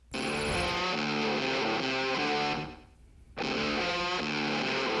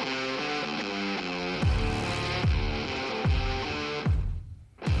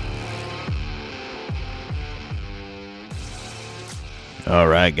All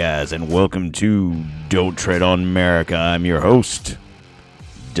right, guys, and welcome to Don't Tread on America. I'm your host,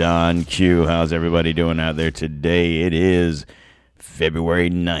 Don Q. How's everybody doing out there today? It is February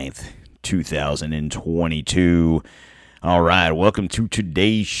 9th, 2022. All right, welcome to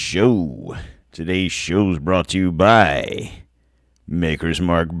today's show. Today's show is brought to you by Maker's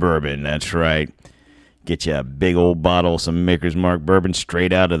Mark Bourbon. That's right. Get you a big old bottle of some Maker's Mark Bourbon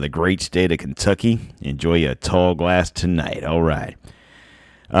straight out of the great state of Kentucky. Enjoy you a tall glass tonight. All right.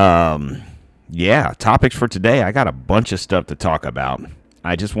 Topics for today. I got a bunch of stuff to talk about.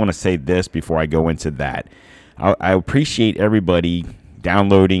 I just want to say this before I go into that. I appreciate everybody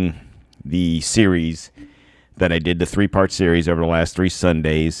downloading the series that I did, the 3-part series over the last 3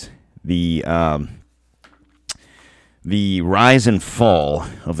 Sundays. The rise and fall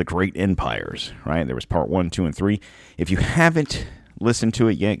of the great empires, right? There was part 1, 2, and 3. If you haven't listened to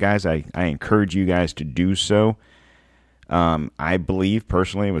it yet, guys, I encourage you guys to do so. I believe,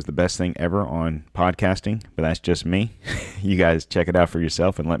 personally, it was the best thing ever on podcasting, but that's just me. You guys check it out for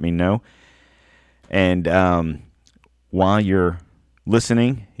yourself and let me know. And while you're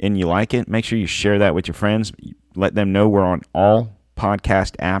listening and you like it, make sure you share that with your friends. Let them know we're on all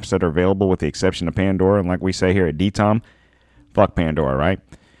podcast apps that are available with the exception of Pandora. And like we say here at DTOM, fuck Pandora, right?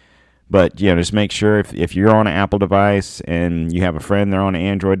 But, just make sure if you're on an Apple device and you have a friend, they're on an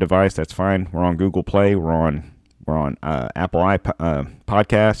Android device, that's fine. We're on Google Play. We're on Apple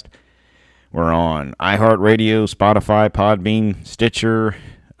Podcast. We're on iHeartRadio, Spotify, Podbean, Stitcher,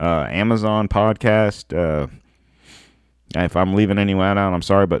 Amazon Podcast. If I'm leaving anyone out, I'm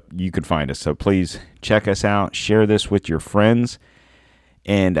sorry, but you can find us. So please check us out. Share this with your friends.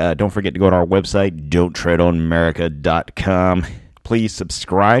 And don't forget to go to our website, don'ttreadonamerica.com. Please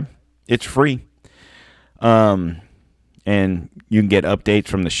subscribe. It's free. And you can get updates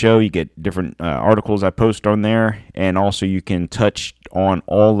from the show. You get different articles I post on there. And also you can touch on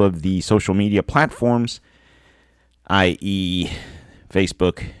all of the social media platforms, i.e.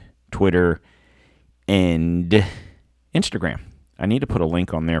 Facebook, Twitter, and Instagram. I need to put a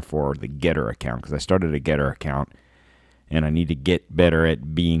link on there for the Getter account because I started a Getter account. And I need to get better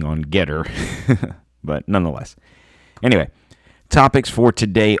at being on Getter. But nonetheless. Anyway, topics for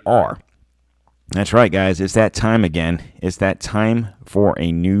today are... That's right, guys. It's that time again. It's that time for a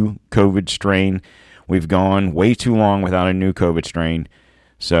new COVID strain. We've gone way too long without a new COVID strain.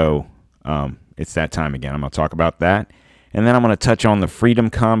 So it's that time again. I'm going to talk about that. And then I'm going to touch on the Freedom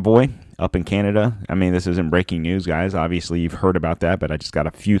Convoy up in Canada. I mean, this isn't breaking news, guys. Obviously, you've heard about that, but I just got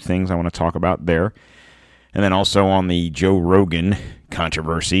a few things I want to talk about there. And then also on the Joe Rogan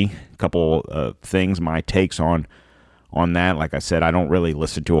controversy, a couple of things, my takes on that. Like I said, I don't really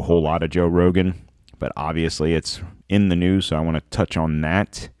listen to a whole lot of Joe Rogan, but obviously it's in the news, so I want to touch on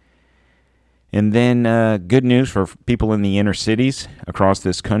that. And then good news for people in the inner cities across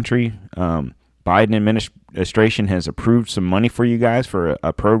this country. Biden administration has approved some money for you guys for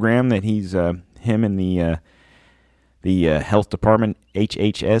a program that him and the health department,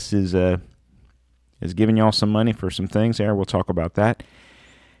 HHS, is giving y'all some money for some things there. We'll talk about that.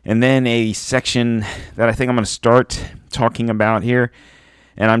 And then a section that I think I'm going to start talking about here,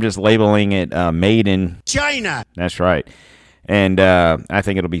 and I'm just labeling it Made in China. That's right. And I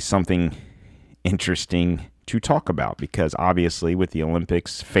think it'll be something interesting to talk about because obviously with the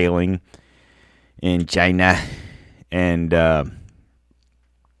Olympics failing in China and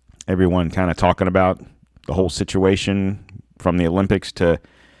everyone kind of talking about the whole situation from the Olympics to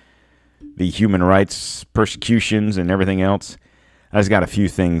the human rights persecutions and everything else, I just got a few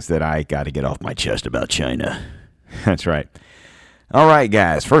things that I got to get off my chest about China. That's right. All right,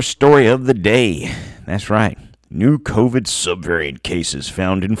 guys. First story of the day. That's right. New COVID subvariant cases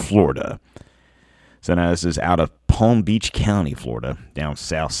found in Florida. So now this is out of Palm Beach County, Florida, down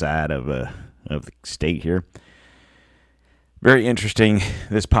south side of the state here. Very interesting.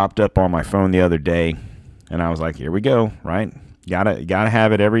 This popped up on my phone the other day, and I was like, here we go, right? Gotta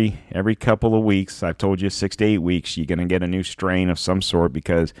have it every couple of weeks. I've told you 6 to 8 weeks you're gonna get a new strain of some sort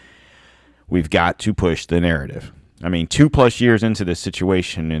because we've got to push the narrative. I mean, 2+ years into this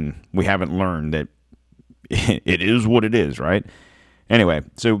situation and we haven't learned that it is what it is, right? Anyway,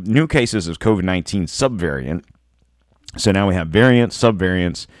 so new cases of COVID-19 subvariant. So now we have variants,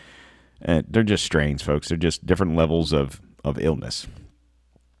 subvariants. They're just strains, folks. They're just different levels of illness.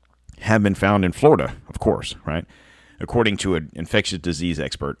 Have been found in Florida, of course, right? According to an infectious disease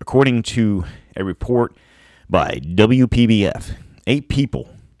expert. According to a report by WPBF, 8 people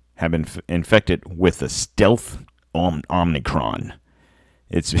have been infected with the stealth Omicron.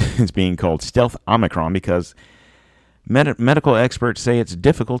 It's being called stealth Omicron because medical experts say it's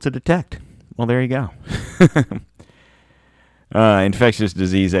difficult to detect. Well, there you go. Infectious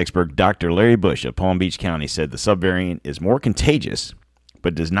disease expert Dr. Larry Bush of Palm Beach County said the subvariant is more contagious,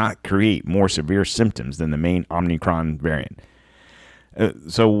 but does not create more severe symptoms than the main Omicron variant.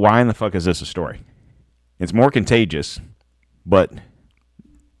 So why in the fuck is this a story? It's more contagious, but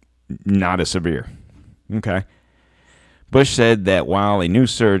not as severe. Okay. Bush said that while a new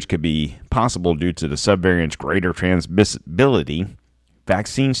surge could be possible due to the subvariant's greater transmissibility,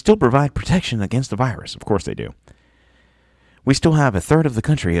 vaccines still provide protection against the virus. Of course they do. We still have a third of the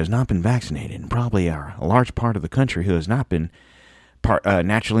country who has not been vaccinated, and probably a large part of the country who has not been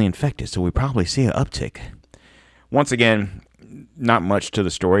naturally infected, so we probably see an uptick. Once again, not much to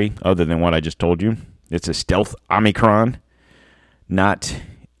the story other than what I just told you. It's a stealth Omicron, not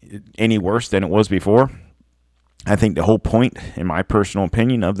any worse than it was before. I think the whole point, in my personal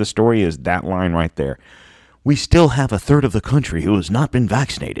opinion, of the story is that line right there. We still have a third of the country who has not been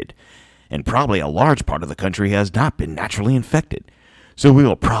vaccinated, and probably a large part of the country has not been naturally infected. So we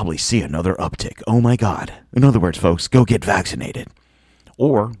will probably see another uptick. Oh my God. In other words, folks, go get vaccinated.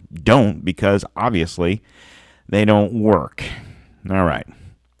 Or don't, because obviously they don't work. All right.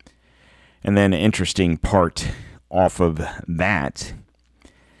 And then an interesting part off of that.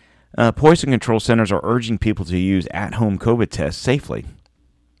 Poison control centers are urging people to use at-home COVID tests safely.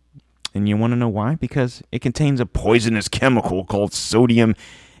 And you want to know why? Because it contains a poisonous chemical called sodium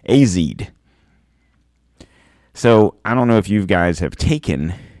azide. So I don't know if you guys have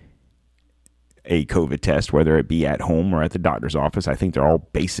taken a COVID test, whether it be at home or at the doctor's office. I think they're all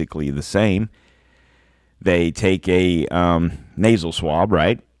basically the same. They take a nasal swab,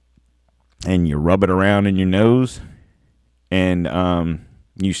 right? And you rub it around in your nose, and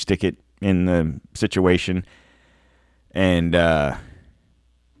you stick it in the situation, and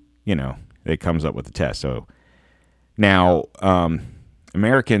it comes up with the test. So now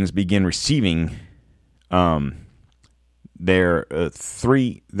Americans begin receiving their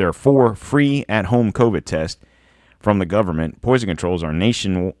 4 free at-home COVID tests from the government. Poison controls are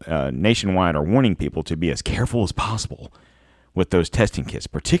nationwide are warning people to be as careful as possible with those testing kits,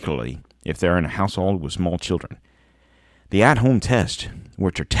 particularly if they're in a household with small children. The at-home tests,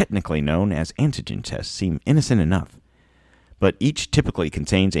 which are technically known as antigen tests, seem innocent enough, but each typically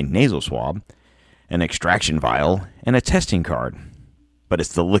contains a nasal swab, an extraction vial, and a testing card. But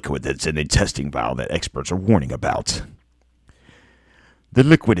it's the liquid that's in a testing vial that experts are warning about. The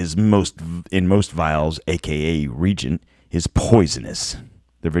liquid is in most vials, aka reagent, is poisonous.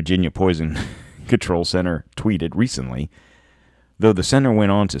 The Virginia Poison Control Center tweeted recently, though the center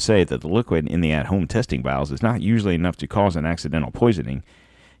went on to say that the liquid in the at-home testing vials is not usually enough to cause an accidental poisoning.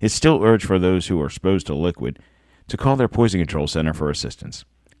 It's still urged for those who are exposed to liquid to call their poison control center for assistance.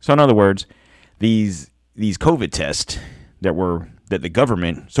 So in other words, these COVID tests that the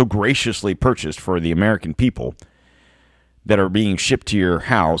government so graciously purchased for the American people that are being shipped to your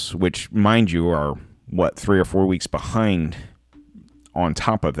house, which, mind you, are, 3 or 4 weeks behind on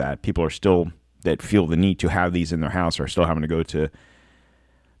top of that. People are still, that feel the need to have these in their house, are still having to go to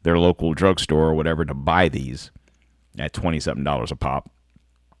their local drugstore or whatever to buy these at $27 a pop.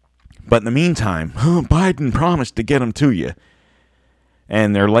 But in the meantime, Biden promised to get them to you.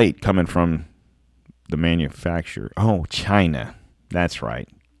 And they're late coming from the manufacturer. Oh, China. That's right.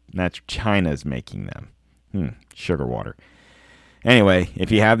 China's making them. Sugar water. Anyway,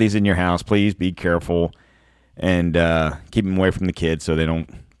 if you have these in your house, please be careful and keep them away from the kids so they don't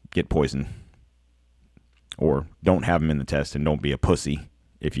get poisoned. Or don't have them in the test, and don't be a pussy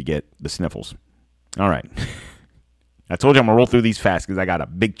if you get the sniffles. All right. I told you I'm going to roll through these fast because I got a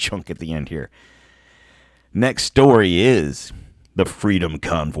big chunk at the end here. Next story is the Freedom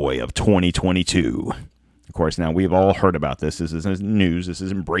Convoy of 2022. Of course, now we've all heard about this. This isn't news. This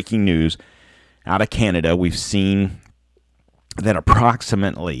isn't breaking news. Out of Canada, we've seen that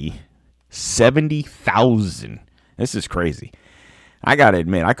approximately 70,000. This is crazy. I got to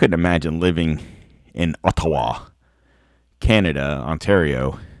admit, I couldn't imagine living in Ottawa, Canada,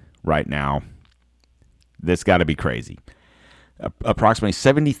 Ontario right now. This got to be crazy. Approximately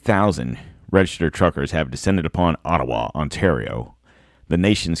 70,000 registered truckers have descended upon Ottawa, Ontario, the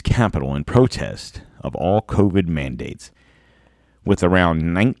nation's capital, in protest of all COVID mandates. With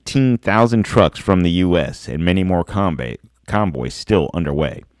around 19,000 trucks from the U.S. and many more convoys still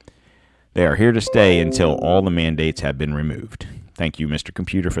underway. They are here to stay until all the mandates have been removed. Thank you, Mr.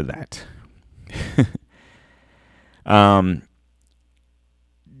 Computer, for that.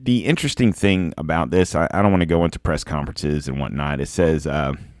 The interesting thing about this, I don't want to go into press conferences and whatnot. It says,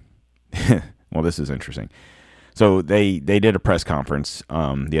 well, this is interesting. So they did a press conference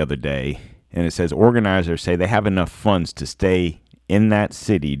the other day, and it says organizers say they have enough funds to stay in that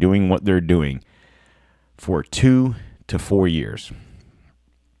city doing what they're doing for 2 to 4 years.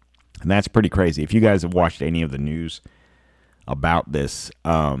 And that's pretty crazy. If you guys have watched any of the news about this,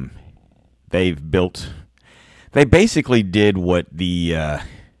 they basically did what the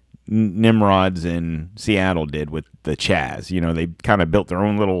Nimrods in Seattle did with the Chaz. You know, they kind of built their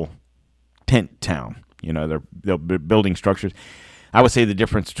own little tent town. You know, they're building structures. I would say the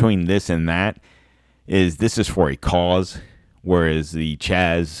difference between this and that is this is for a cause, whereas the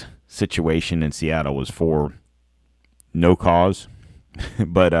Chaz situation in Seattle was for no cause.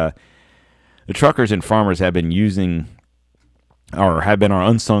 But the truckers and farmers have been our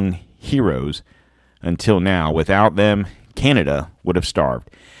unsung heroes until now. Without them, Canada would have starved.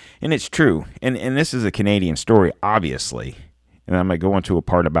 And it's true. And this is a Canadian story, obviously. And I'm going to go into a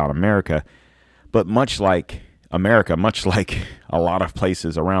part about America. But much like America, much like a lot of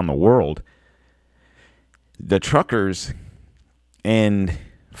places around the world, the truckers and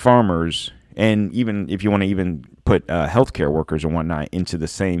farmers, and even if you want to even put healthcare workers and whatnot into the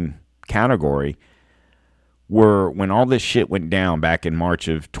same category, were when all this shit went down back in March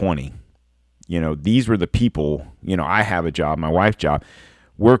of 20. You know, these were the people. You know, I have a job, my wife's job.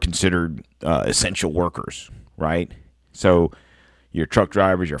 We're considered essential workers, right? So your truck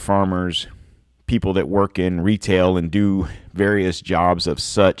drivers, your farmers, people that work in retail and do various jobs of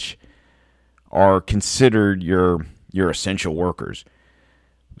such are considered your essential workers.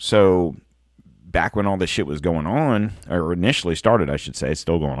 So back when all this shit was going on, or initially started, I should say, it's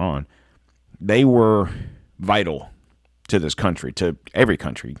still going on, they were vital to this country, to every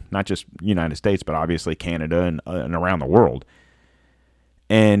country, not just United States, but obviously Canada and around the world.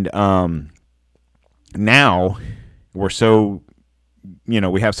 And now we're so, you know,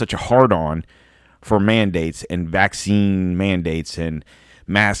 we have such a hard-on for mandates and vaccine mandates and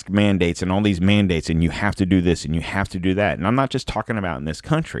mask mandates and all these mandates, and you have to do this and you have to do that. And I'm not just talking about in this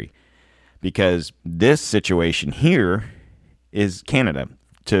country, because this situation here is Canada.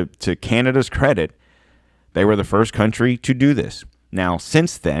 To Canada's credit, they were the first country to do this. Now,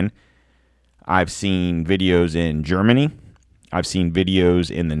 since then, I've seen videos in Germany. I've seen videos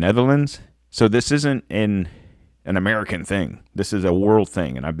in the Netherlands. So this isn't an American thing. This is a world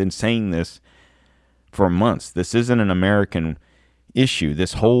thing. And I've been saying this for months. This isn't an American issue.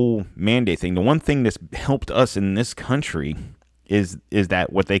 This whole mandate thing. The one thing that's helped us in this country is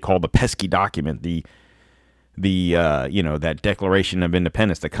that what they call the pesky document, the that Declaration of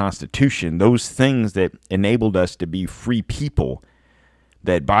Independence, the Constitution, those things that enabled us to be free people,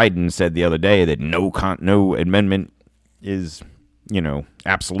 that Biden said the other day that no amendment is,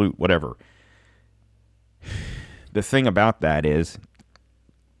 absolute, whatever. The thing about that is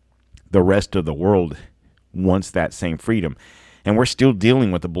the rest of the world wants that same freedom. And we're still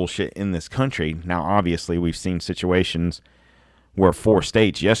dealing with the bullshit in this country. Now, obviously, we've seen situations where 4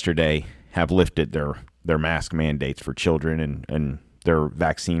 states yesterday have lifted their mask mandates for children and their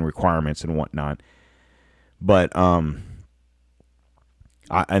vaccine requirements and whatnot. But and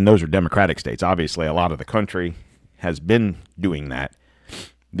those are Democratic states. Obviously, a lot of the country has been doing that.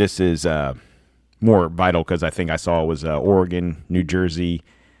 This is more vital because I think I saw it was Oregon, New Jersey.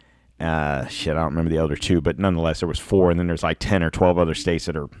 I don't remember the other 2, but nonetheless, there was 4, and then there's like 10 or 12 other states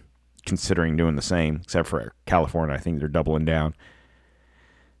that are considering doing the same, except for California. I think they're doubling down.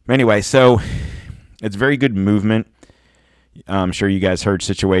 Anyway, so it's very good movement. I'm sure you guys heard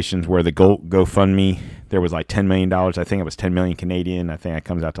situations where the GoFundMe, there was like $10 million. I think it was 10 million Canadian. I think it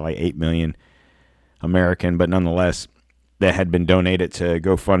comes out to like 8 million American, but nonetheless, that had been donated to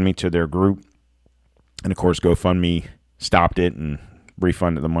GoFundMe to their group. And of course, GoFundMe stopped it and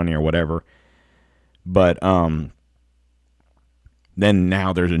refunded the money or whatever. But then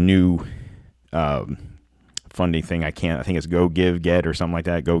now there's a new funding thing. I think it's Go Give Get or something like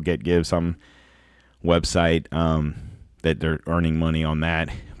that. Go Get Give, some website that they're earning money on that.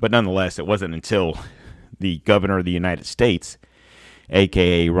 But nonetheless, it wasn't until the governor of the United States,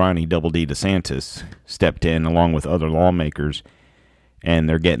 a.k.a. Ronnie Double D DeSantis, stepped in along with other lawmakers, and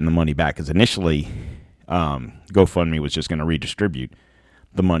they're getting the money back. Because initially, GoFundMe was just going to redistribute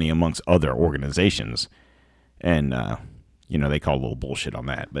the money amongst other organizations. And, they call a little bullshit on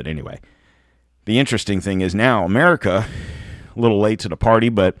that. But anyway, the interesting thing is now America, a little late to the party,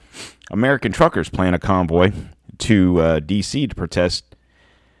 but American truckers plan a convoy to D.C. to protest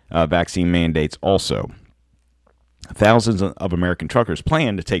vaccine mandates also. Thousands of American truckers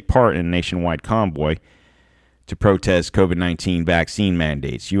plan to take part in a nationwide convoy to protest COVID-19 vaccine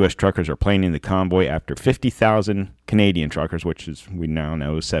mandates. U.S. truckers are planning the convoy after 50,000 Canadian truckers, which is we now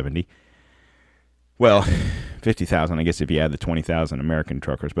know is 70. Well, 50,000, I guess, if you add the 20,000 American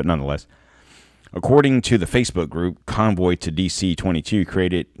truckers, but nonetheless. According to the Facebook group Convoy to DC 22,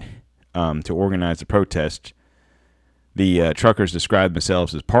 created to organize the protest, The truckers describe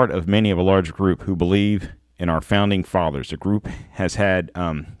themselves as part of many of a large group who believe in our founding fathers. The group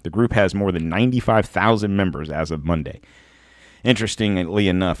has more than 95,000 members as of Monday. Interestingly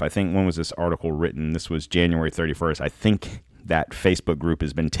enough, I think, when was this article written? This was January 31st. I think that Facebook group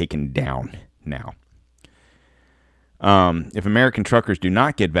has been taken down now. If American truckers do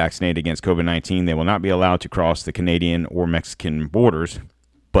not get vaccinated against COVID-19, they will not be allowed to cross the Canadian or Mexican borders,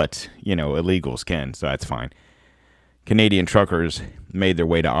 but, illegals can, so that's fine. Canadian truckers made their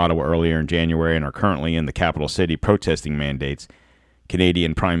way to Ottawa earlier in January and are currently in the capital city protesting mandates.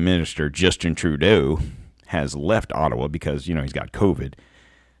 Canadian Prime Minister Justin Trudeau has left Ottawa because, he's got COVID,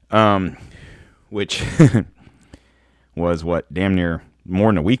 which was damn near more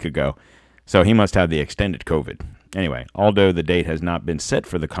than a week ago. So he must have the extended COVID. Anyway, although the date has not been set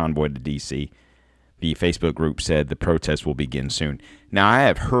for the convoy to D.C., the Facebook group said the protest will begin soon. Now, I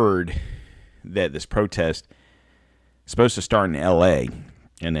have heard that this protest is supposed to start in L.A.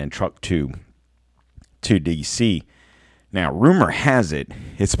 and then truck to D.C. Now, rumor has it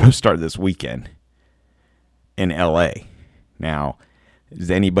it's supposed to start this weekend in L.A. Now,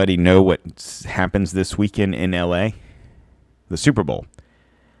 does anybody know what happens this weekend in L.A.? The Super Bowl.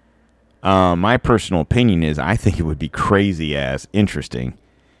 My personal opinion is I think it would be crazy as interesting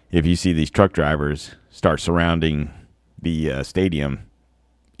if you see these truck drivers start surrounding the stadium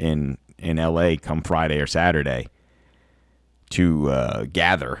in L.A. come Friday or Saturday to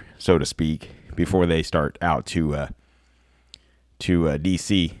gather, so to speak, before they start out to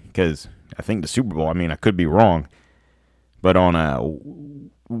D.C. Because I think the Super Bowl, I could be wrong, but on a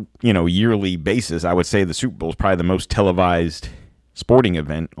yearly basis, I would say the Super Bowl is probably the most televised sporting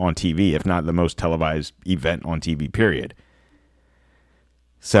event on TV, if not the most televised event on TV, period.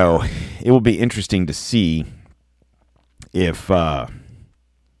 So it will be interesting to see if that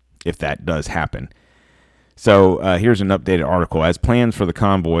does happen. So here's an updated article. As plans for the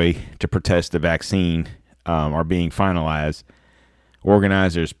convoy to protest the vaccine are being finalized,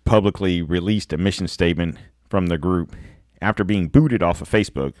 organizers publicly released a mission statement from the group. After being booted off of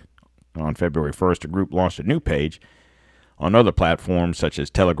Facebook on February 1st, the group launched a new page on other platforms such as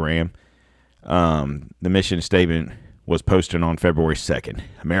Telegram. The mission statement was posted on February 2nd.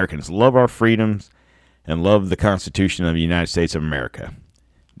 Americans love our freedoms and love the Constitution of the United States of America.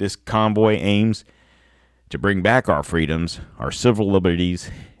 This convoy aims to bring back our freedoms, our civil liberties,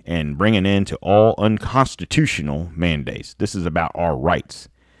 and bring an end to all unconstitutional mandates. This is about our rights,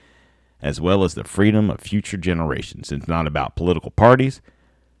 as well as the freedom of future generations. It's not about political parties,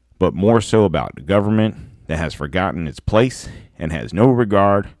 but more so about the government that has forgotten its place and has no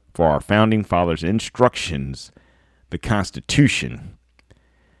regard for our founding fathers' instructions, the Constitution,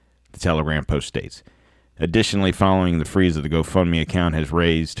 the Telegram post states. Additionally, following the freeze of the GoFundMe account has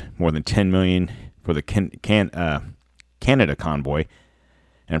raised more than $10 million for the Canada convoy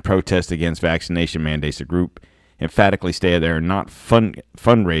and protest against vaccination mandates. The group emphatically stated they are not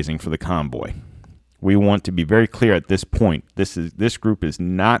fundraising for the convoy. We want to be very clear at this point. This group is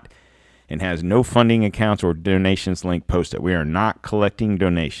not and has no funding accounts or donations link posted. We are not collecting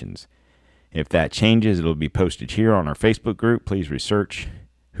donations. If that changes, it will be posted here on our Facebook group. Please research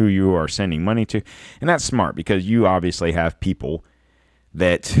who you are sending money to. And that's smart because you obviously have people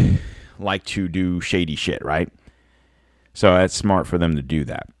that like to do shady shit, right? So that's smart for them to do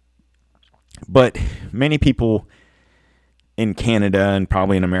that. But many people in Canada and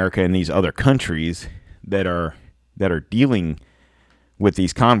probably in America and these other countries that are dealing with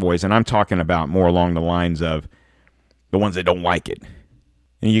these convoys, and I'm talking about more along the lines of the ones that don't like it.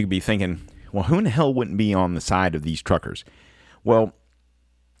 And you could be thinking, well, who in the hell wouldn't be on the side of these truckers? Well,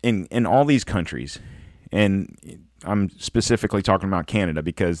 in all these countries, and I'm specifically talking about Canada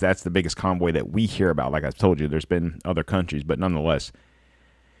because that's the biggest convoy that we hear about. Like I told you, there's been other countries, but nonetheless,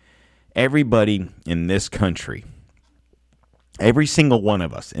 everybody in this country, every single one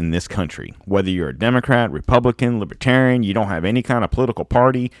of us in this country, whether you're a Democrat, Republican, Libertarian, you don't have any kind of political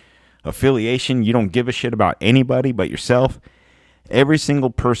party affiliation, you don't give a shit about anybody but yourself, every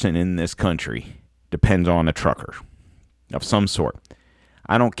single person in this country depends on a trucker of some sort.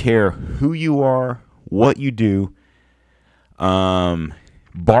 I don't care who you are, what you do, barring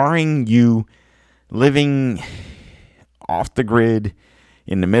you living off the grid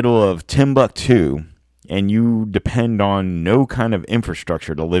in the middle of Timbuktu and you depend on no kind of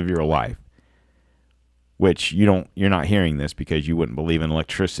infrastructure to live your life, which you're not hearing this because you wouldn't believe in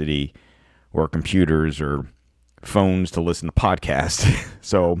electricity or computers or phones to listen to podcasts.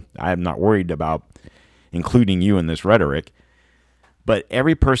 So I'm not worried about including you in this rhetoric. But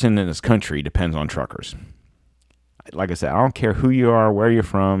every person in this country depends on truckers. Like I said, I don't care who you are, where you're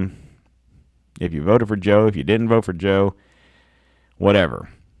from, If you voted for Joe, if you didn't vote for Joe, whatever.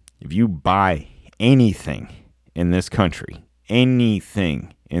 If you buy anything in this country, and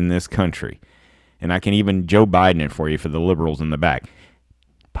I can even Joe Biden it for you for the liberals in the back,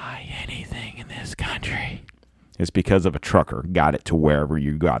 buy anything in this country, it's because of a trucker got it to wherever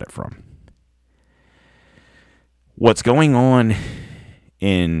you got it from. What's going on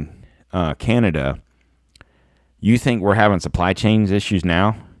in Canada, you think we're having supply chain issues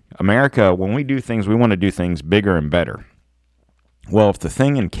now? America, when we do things, we want to do things bigger and better. Well, if the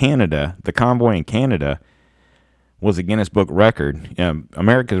thing in Canada, the convoy in Canada, was a Guinness Book record,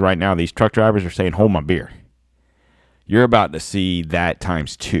 America's right now, these truck drivers are saying, hold my beer. You're about to see that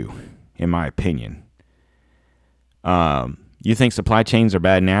times 2, in my opinion. You think supply chains are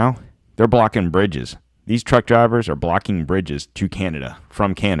bad now? They're blocking bridges. These truck drivers are blocking bridges to Canada,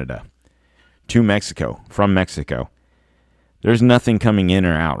 from Canada, to Mexico, from Mexico. There's nothing coming in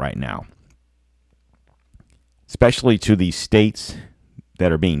or out right now. Especially to these states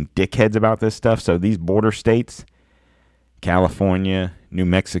that are being dickheads about this stuff. So these border states, California, New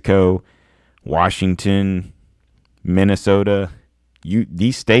Mexico, Washington, Minnesota,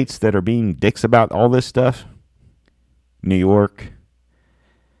 these states that are being dicks about all this stuff, New York,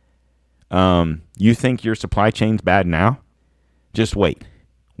 you think your supply chain's bad now? Just wait.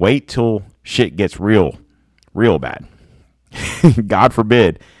 Wait till shit gets real bad. God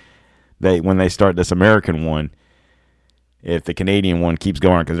forbid when they start this American one, if the Canadian one keeps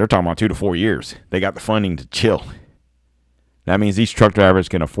going, because they're talking about 2 to 4 years. They got the funding to chill. That means these truck drivers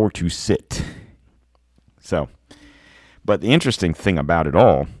can afford to sit. So, but the interesting thing about it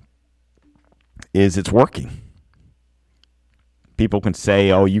all is it's working. People can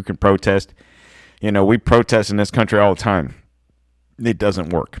say, oh, you can protest. We protest in this country all the time. It doesn't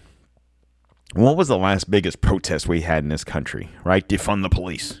work. What was the last biggest protest we had in this country, right? Defund the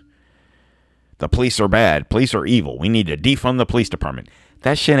police. The police are bad. Police are evil. We need to defund the police department.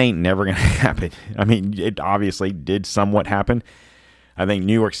 That shit ain't never going to happen. I mean, it obviously did somewhat happen. I think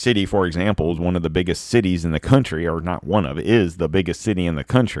New York City, for example, is one of the biggest cities in the country, or not one of, is the biggest city in the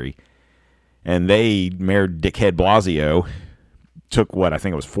country. And Mayor Dickhead Blasio took I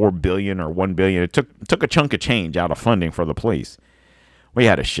think it was $4 billion or $1 billion. It took a chunk of change out of funding for the police. We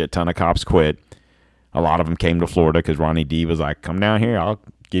had a shit ton of cops quit. A lot of them came to Florida because Ronnie D was like, come down here, I'll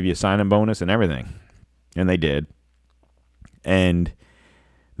give you a signing bonus and everything. And they did. And in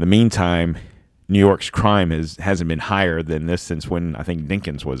the meantime, New York's crime hasn't been higher than this since when I think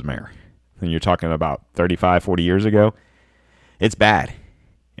Dinkins was mayor. And you're talking about 35, 40 years ago. It's bad.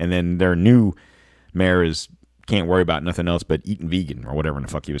 And then their new mayor can't worry about nothing else but eating vegan or whatever the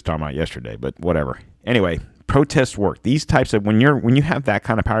fuck he was talking about yesterday. But whatever. Anyway, protests work. These types of, when you have that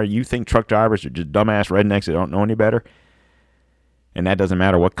kind of power, you think truck drivers are just dumbass rednecks that don't know any better. And that doesn't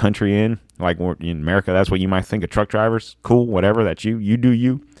matter what country you're in. Like in America, that's what you might think of truck drivers. Cool, whatever. That's you do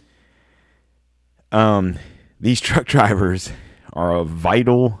you. These truck drivers are a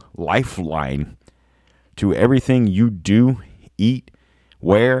vital lifeline to everything you do, eat,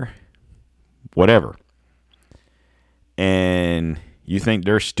 wear, whatever. And you think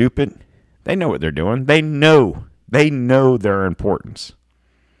they're stupid? They know what they're doing. They know their importance.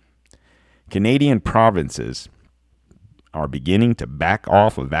 Canadian provinces are beginning to back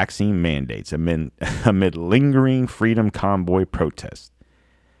off of vaccine mandates amid lingering Freedom Convoy protests.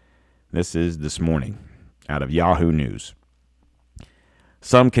 This is this morning out of Yahoo News.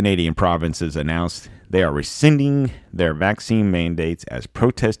 Some Canadian provinces announced they are rescinding their vaccine mandates as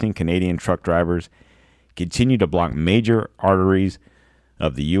protesting Canadian truck drivers continue to block major arteries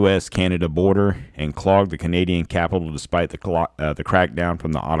of the U.S.-Canada border and clog the Canadian capital despite the crackdown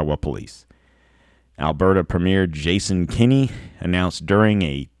from the Ottawa police. Alberta Premier Jason Kenney announced during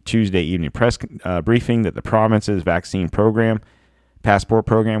a Tuesday evening press briefing that the province's vaccine passport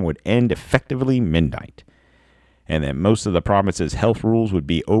program would end effectively midnight, and that most of the province's health rules would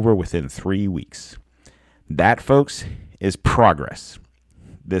be over within 3 weeks. That, folks, is progress.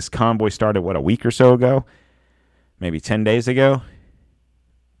 This convoy started, a week or so ago? Maybe 10 days ago?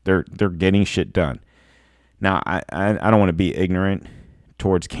 They're getting shit done. Now, I don't want to be ignorant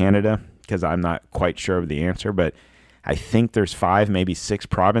towards Canada because I'm not quite sure of the answer, but I think there's 5, maybe 6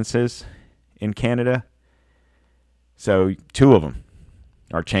 provinces in Canada. So 2 of them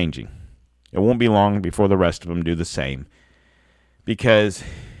are changing. It won't be long before the rest of them do the same because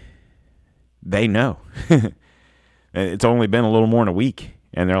they know. It's only been a little more than a week,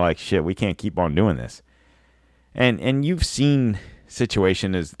 and they're like, shit, we can't keep on doing this. And you've seen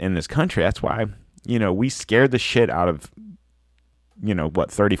situations in this country. That's why, we scared the shit out of,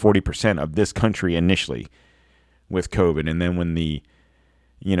 30, 40% of this country initially with COVID. And then when the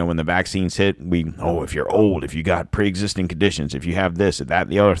when the vaccines hit, if you're old, if you got pre-existing conditions, if you have this, that,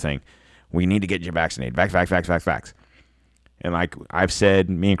 the other thing, we need to get you vaccinated. Vax. And like I've said,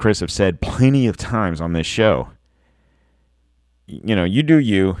 me and Chris have said plenty of times on this show, you do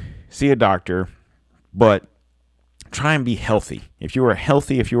you, see a doctor, but try and be healthy. If you were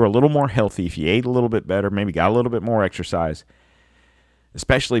a little more healthy, if you ate a little bit better, maybe got a little bit more exercise,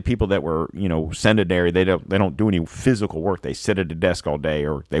 especially people that were, sedentary, they don't do any physical work. They sit at a desk all day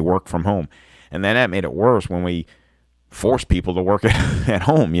or they work from home. And then that made it worse when we forced people to work at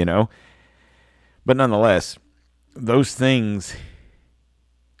home, But nonetheless, those things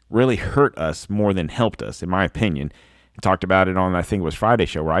really hurt us more than helped us, in my opinion. I talked about it on, I think it was Friday's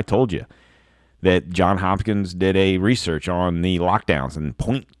show, where I told you that Johns Hopkins did a research on the lockdowns, and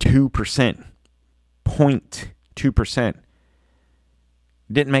 0.2%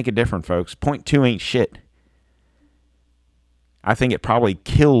 didn't make a difference, folks. 0.2 ain't shit. I think it probably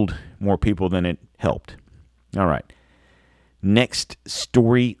killed more people than it helped. All right. Next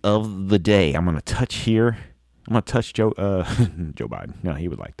story of the day. I'm going to touch here. I'm going to touch Joe Biden. No, he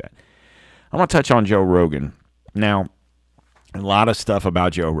would like that. I'm going to touch on Joe Rogan. Now, a lot of stuff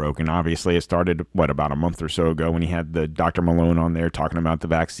about Joe Rogan. Obviously, it started, about a month or so ago when he had the Dr. Malone on there talking about the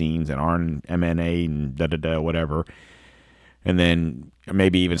vaccines and RNA and da-da-da, whatever. And then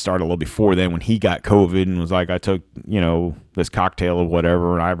maybe even started a little before then when he got COVID and was like, I took, this cocktail of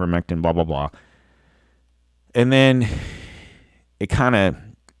whatever, ivermectin, blah, blah, blah. And then it kind of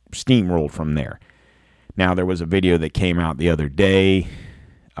steamrolled from there. Now, there was a video that came out the other day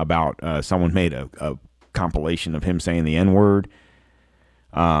about someone made a compilation of him saying the N-word.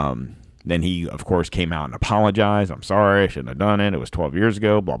 Then he, of course, came out and apologized. I'm sorry, I shouldn't have done it. It was 12 years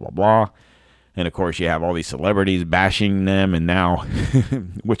ago, blah, blah, blah. And, of course, you have all these celebrities bashing them, and now,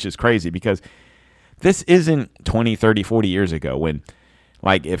 which is crazy because this isn't 20, 30, 40 years ago when,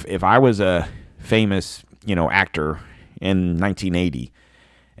 like, if I was a famous, actor in 1980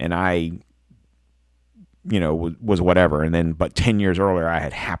 and I, was whatever, and then, but 10 years earlier I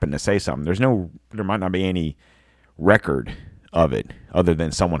had happened to say something, there might not be any record of it other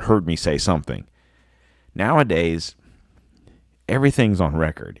than someone heard me say something. Nowadays, everything's on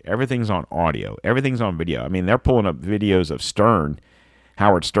record. Everything's on audio. Everything's on video. I mean, they're pulling up videos of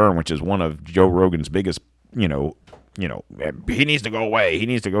Howard Stern, which is one of Joe Rogan's biggest, he needs to go away. He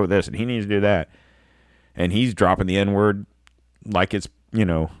needs to go this and he needs to do that. And he's dropping the N-word like it's,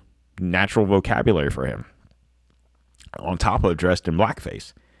 natural vocabulary for him. On top of dressed in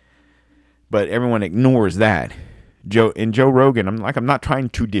blackface. But everyone ignores that. Joe Rogan, I'm not trying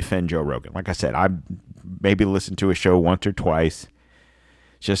to defend Joe Rogan. Like I said, I maybe listened to a show once or twice.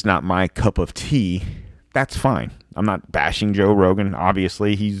 It's just not my cup of tea. That's fine. I'm not bashing Joe Rogan.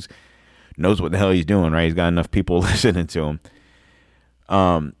 Obviously, he knows what the hell he's doing, right? He's got enough people listening to him.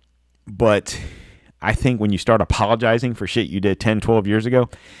 But I think when you start apologizing for shit you did 10, 12 years ago,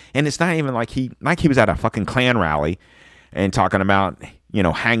 and it's not even like he was at a fucking Klan rally and talking about,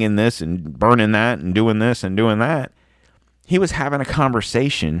 hanging this and burning that and doing this and doing that. He was having a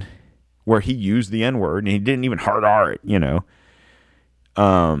conversation where he used the N-word and he didn't even hard R it,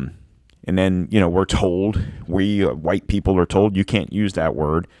 And then, we're told, we white people are told you can't use that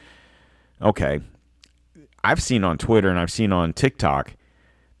word. Okay. I've seen on Twitter and I've seen on TikTok,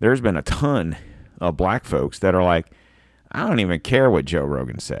 there's been a ton of black folks that are like, I don't even care what Joe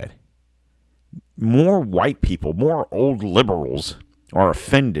Rogan said. More white people, more old liberals are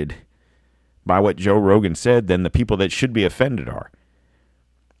offended by what Joe Rogan said than the people that should be offended are.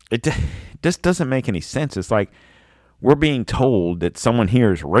 It just doesn't make any sense. It's like we're being told that someone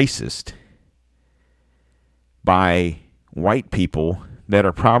here is racist by white people that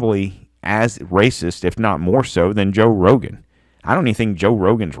are probably as racist, if not more so, than Joe Rogan. I don't even think Joe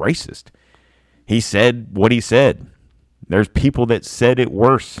Rogan's racist. He said what he said. There's people that said it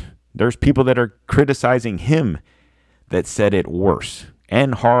worse. There's people that are criticizing him that said it worse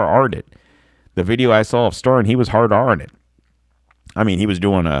and hard-R'd it. The video I saw of Stern, he was hard-R'ing it. I mean, he was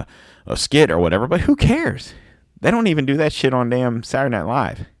doing a skit or whatever, but who cares? They don't even do that shit on damn Saturday Night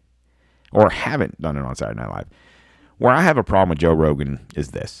Live. Or haven't done it on Saturday Night Live. Where I have a problem with Joe Rogan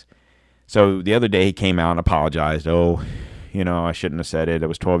is this. So the other day he came out and apologized. Oh, I shouldn't have said it. It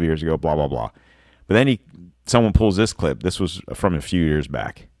was 12 years ago, blah, blah, blah. But then someone pulls this clip. This was from a few years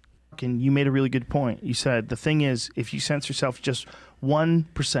back. And you made a really good point. You said the thing is, if you censor yourself just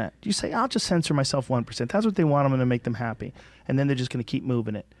 1%, you say, I'll just censor myself 1%. That's what they want. I'm going to make them happy. And then they're just going to keep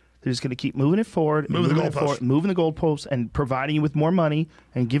moving it. They're just going to keep moving it forward, moving the goalposts, and providing you with more money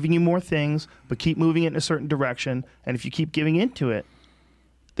and giving you more things, but keep moving it in a certain direction. And if you keep giving into it,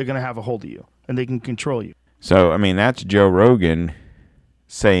 they're going to have a hold of you and they can control you. So, I mean, that's Joe Rogan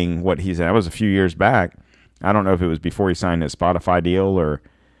saying what he said. That was a few years back. I don't know if it was before he signed his Spotify deal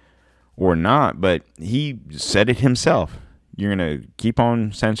or not, but he said it himself. You're going to keep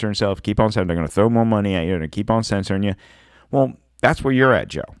on censoring yourself, keep on censoring. They're going to throw more money at you. They're going to keep on censoring you. Well, that's where you're at,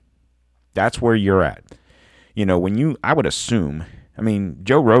 Joe. That's where you're at. You know, I would assume, I mean,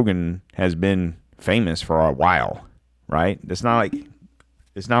 Joe Rogan has been famous for a while, right? It's not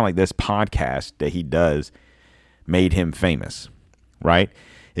like this podcast that he does made him famous, right?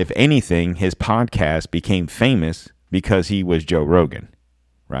 If anything, his podcast became famous because he was Joe Rogan,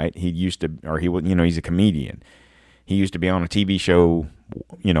 right? He's a comedian. He used to be on a TV show,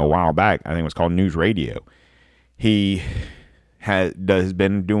 a while back. I think it was called News Radio. He has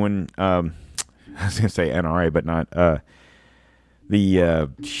been doing, I was going to say NRA, but not I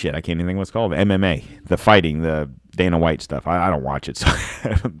can't even think what it's called. MMA, the fighting, the Dana White stuff. I don't watch it, so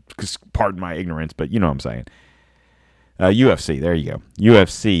pardon my ignorance, but you know what I'm saying. UFC, there you go.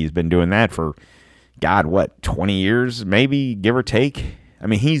 UFC has been doing that for, 20 years, maybe, give or take? I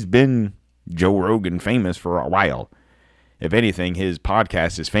mean, he's been Joe Rogan famous for a while. If anything, his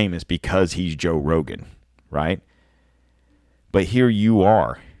podcast is famous because he's Joe Rogan, right? But here you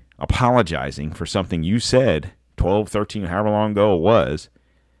are apologizing for something you said 12, 13, however long ago it was.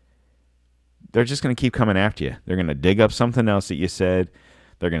 They're just going to keep coming after you. They're going to dig up something else that you said.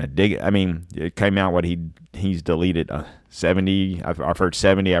 They're going to dig it. I mean, it came out what he's deleted 70. I've heard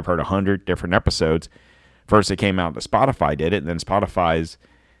 70. I've heard 100 different episodes. First it came out that Spotify did it, and then Spotify's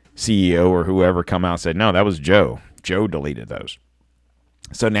CEO or whoever come out and said, no, that was Joe. Joe deleted those.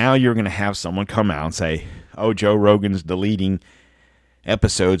 So now you're going to have someone come out and say, oh, Joe Rogan's deleting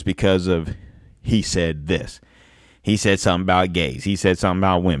episodes because of he said this. He said something about gays. He said something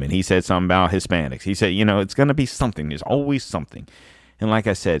about women. He said something about Hispanics. He said, it's going to be something. There's always something. And like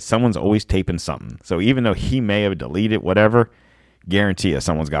I said, someone's always taping something. So even though he may have deleted whatever, guarantee you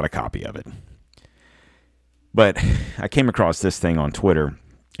someone's got a copy of it. But I came across this thing on Twitter,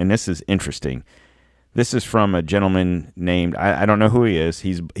 and this is interesting. This is from a gentleman named, I don't know who he is.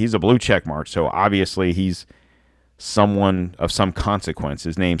 He's a blue check mark, so obviously he's someone of some consequence.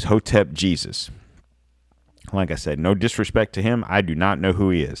 His name's Hotep Jesus. Like I said, no disrespect to him. I do not know who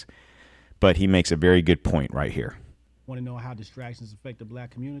he is. But he makes a very good point right here. Want to know how distractions affect the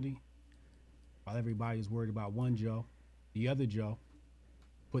black community? While everybody's worried about one Joe, the other Joe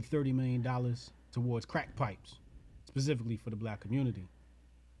put $30 million towards crack pipes, specifically for the black community.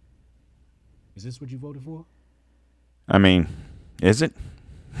 Is this what you voted for? I mean, is it?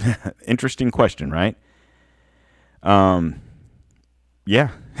 Interesting question, right? Yeah.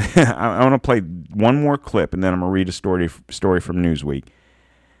 I want to play one more clip, and then I'm going to read a story from Newsweek.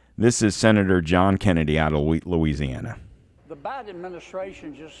 This is Senator John Kennedy out of Louisiana. The Biden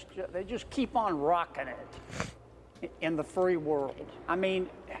administration they just keep on rocking it in the free world. I mean,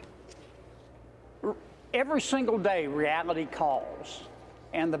 every single day reality calls,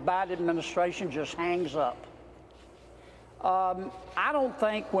 and the Biden administration just hangs up. I don't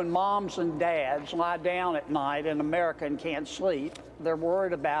think when moms and dads lie down at night in America and can't sleep, they're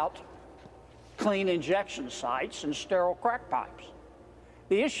worried about clean injection sites and sterile crack pipes.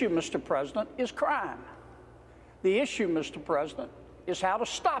 The issue, Mr. President, is crime. The issue, Mr. President, is how to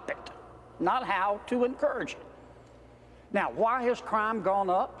stop it, not how to encourage it. Now, why has crime gone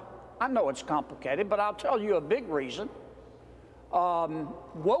up? I know it's complicated, but I'll tell you a big reason.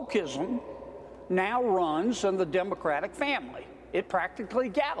 Wokeism now runs in the Democratic family. It practically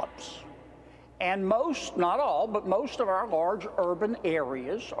gallops. And most, not all, but most of our large urban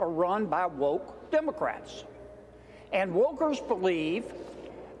areas are run by woke Democrats. And wokers believe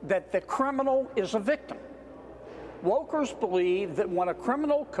that the criminal is a victim. Wokers believe that when a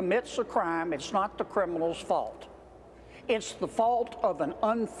criminal commits a crime, it's not the criminal's fault. It's the fault of an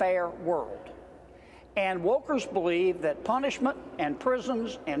unfair world. And wokers believe that punishment and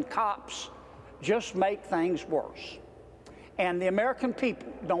prisons and cops just make things worse. And the American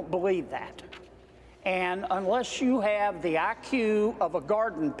people don't believe that. And unless you have the IQ of a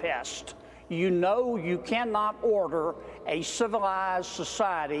garden pest, you know you cannot order a civilized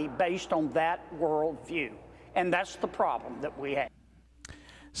society based on that worldview. And that's the problem that we have.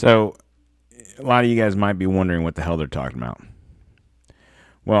 So, a lot of you guys might be wondering what the hell they're talking about.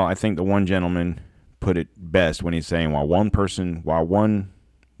 Well, I think the one gentleman put it best when he's saying, while we're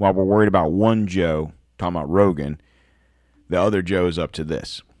worried about one Joe, talking about Rogan, the other Joe's up to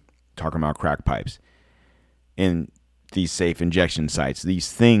this, talking about crack pipes and these safe injection sites,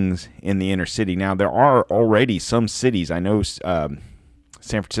 these things in the inner city. Now, there are already some cities. I know San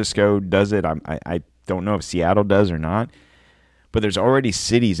Francisco does it. I don't know if Seattle does or not. But there's already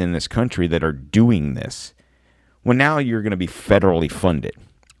cities in this country that are doing this. Well, now you're going to be federally funded.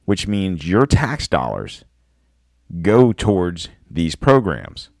 which means your tax dollars go towards these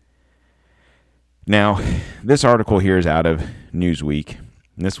programs. Now, this article here is out of Newsweek.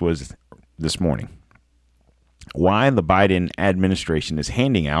 This was this morning. Why the Biden administration is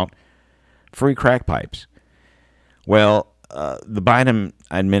handing out free crack pipes. Well, the Biden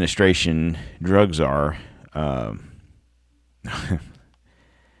administration drug czar.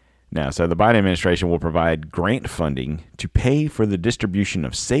 So the Biden administration will provide grant funding to pay for the distribution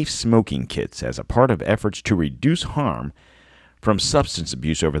of safe smoking kits as a part of efforts to reduce harm from substance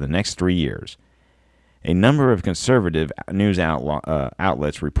abuse over the next 3 years. A number of conservative news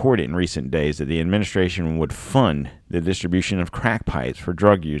outlets reported in recent days that the administration would fund the distribution of crack pipes for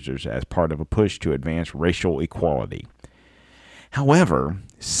drug users as part of a push to advance racial equality. However,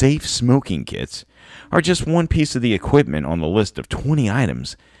 safe smoking kits are just one piece of the equipment on the list of 20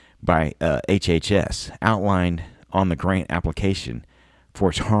 items by HHS outlined on the grant application for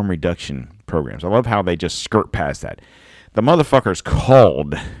its harm reduction programs. I love how they just skirt past that. The motherfucker's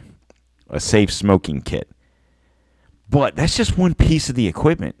called a safe smoking kit. But that's just one piece of the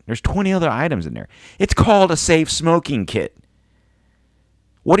equipment. There's 20 other items in there. It's called a safe smoking kit.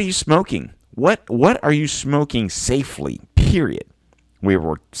 What are you smoking? What are you smoking safely? Period.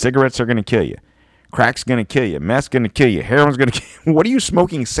 Cigarettes are going to kill you. Crack's going to kill you. Meth's going to kill you. Heroin's going to kill you. What are you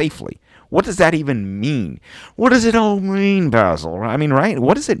smoking safely? What does that even mean? What does it all mean, Basil? I mean, right?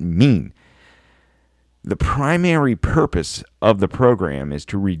 What does it mean? The primary purpose of the program is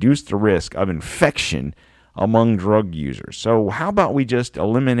to reduce the risk of infection among drug users. So how about we just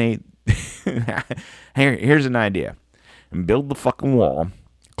eliminate... Here's an idea. And build the fucking wall.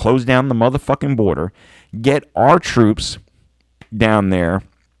 Close down the motherfucking border. Get our troops down there,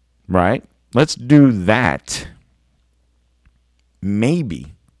 right? Let's do that.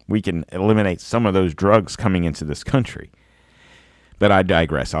 Maybe we can eliminate some of those drugs coming into this country. But I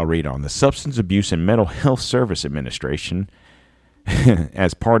digress. I'll read on. The Substance Abuse and Mental Health Service Administration,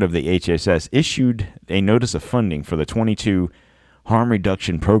 as part of the HSS, issued a notice of funding for the 22 Harm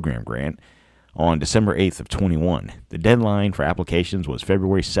Reduction Program grant on December 8th of 21. The deadline for applications was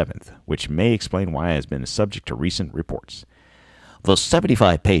February 7th, which may explain why it has been subject to recent reports. The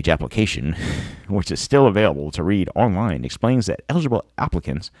 75-page application, which is still available to read online, explains that eligible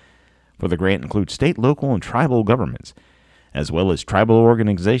applicants for the grant include state, local, and tribal governments, as well as tribal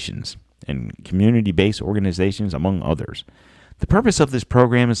organizations and community-based organizations, among others. The purpose of this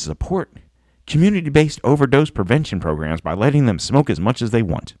program is to support community-based overdose prevention programs by letting them smoke as much as they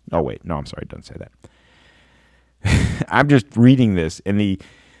want. Oh, wait. No, I'm sorry. It doesn't say that. I'm just reading this, and the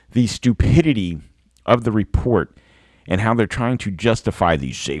stupidity of the report and how they're trying to justify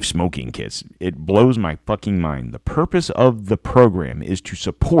these safe smoking kits. It blows my fucking mind. The purpose of the program is to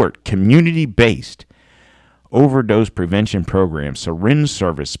support community-based overdose prevention programs, syringe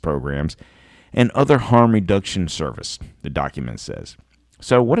service programs, and other harm reduction service, the document says.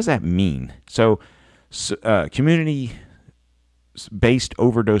 So what does that mean? So community-based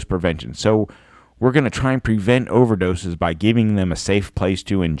overdose prevention. So we're going to try and prevent overdoses by giving them a safe place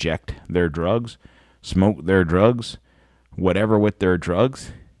to inject their drugs, smoke their drugs, whatever with their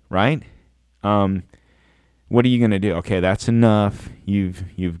drugs, right? What are you going to do? Okay, that's enough.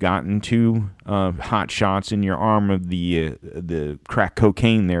 You've gotten 2 hot shots in your arm of the crack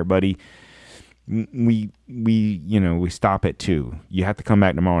cocaine there, buddy. We stop at 2. You have to come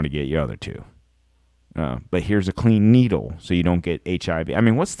back tomorrow to get your other 2. But here's a clean needle so you don't get HIV. I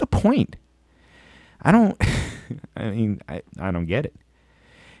mean, what's the point? I don't get it.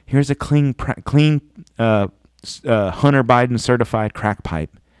 Here's a clean Hunter Biden certified crack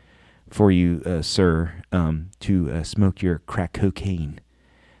pipe for you, sir, to smoke your crack cocaine.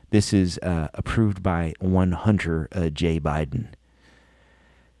 This is approved by one Hunter J. Biden.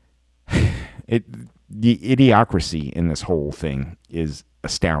 The idiocracy in this whole thing is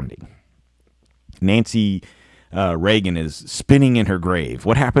astounding. Nancy Reagan is spinning in her grave.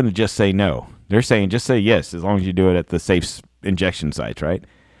 What happened to just say no? They're saying just say yes as long as you do it at the safe injection sites, right?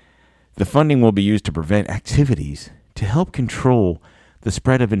 The funding will be used to prevent activities to help control the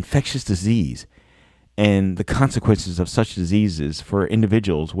spread of infectious disease and the consequences of such diseases for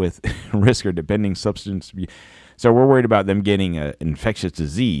individuals with risk or depending substance abuse. So we're worried about them getting an infectious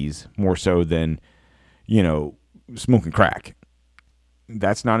disease more so than, smoking crack.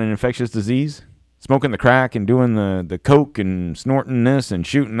 That's not an infectious disease. Smoking the crack and doing the coke and snorting this and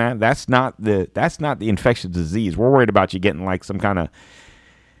shooting that, that's not the infectious disease. We're worried about you getting like some kind of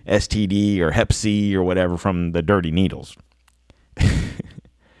STD or Hep C or whatever from the dirty needles.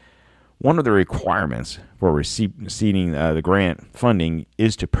 One of the requirements for receiving the grant funding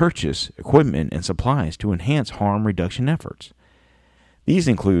is to purchase equipment and supplies to enhance harm reduction efforts. These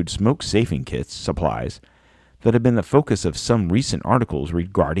include smoke-safing kits, supplies, that have been the focus of some recent articles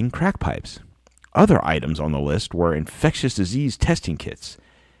regarding crack pipes. Other items on the list were infectious disease testing kits,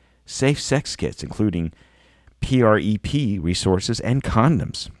 safe sex kits, including PrEP resources and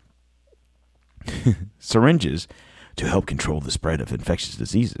condoms, syringes to help control the spread of infectious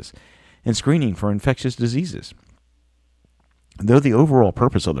diseases, and screening for infectious diseases. Though the overall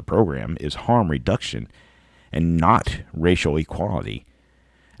purpose of the program is harm reduction and not racial equality,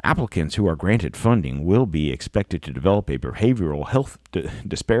 applicants who are granted funding will be expected to develop a behavioral health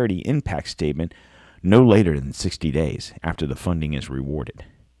disparity impact statement no later than 60 days after the funding is rewarded.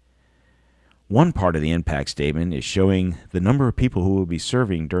 One part of the impact statement is showing the number of people who will be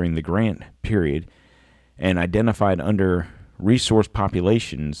serving during the grant period and identified under resource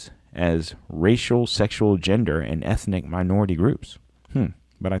populations as racial, sexual, gender, and ethnic minority groups.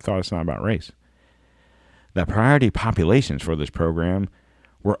 But I thought it's not about race. The priority populations for this program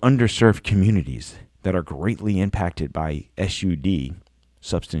were underserved communities that are greatly impacted by SUD,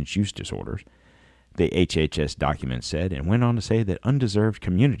 substance use disorders, the HHS document said, and went on to say that undeserved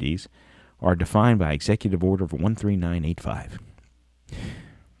communities are defined by Executive Order 13985.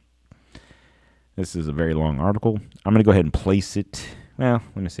 This is a very long article. I'm going to go ahead and place it. Well,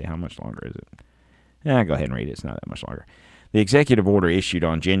 let me see, how much longer is it? Go ahead and read it. It's not that much longer. The executive order issued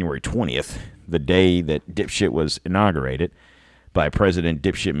on January 20th, the day that Dipshit was inaugurated, by President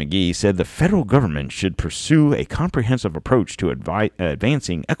Dipshit McGee, said the federal government should pursue a comprehensive approach to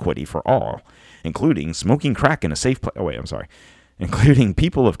advancing equity for all, including smoking crack in a safe place. Including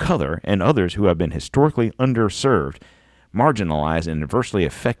people of color and others who have been historically underserved, marginalized, and adversely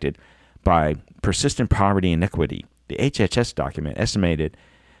affected by persistent poverty and inequity. The HHS document estimated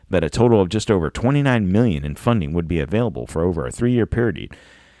that a total of just over $29 million in funding would be available for over a 3-year period.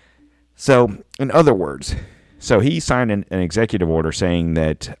 So, in other words, he signed an executive order saying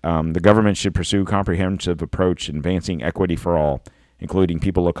that the government should pursue a comprehensive approach advancing equity for all, including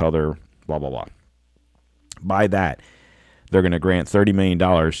people of color, blah, blah, blah. By that, they're going to grant $30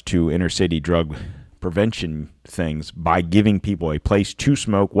 million to inner city drug prevention things by giving people a place to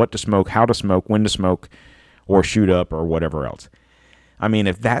smoke, what to smoke, how to smoke, when to smoke, or shoot up, or whatever else. I mean,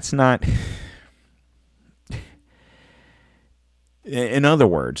 if that's not... In other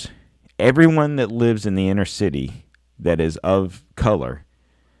words, everyone that lives in the inner city that is of color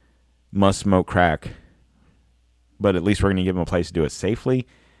must smoke crack, but at least we're going to give them a place to do it safely,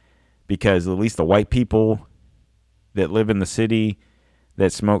 because at least the white people that live in the city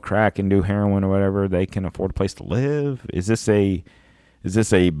that smoke crack and do heroin or whatever, they can afford a place to live. Is this a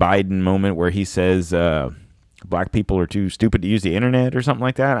Biden moment where he says black people are too stupid to use the internet or something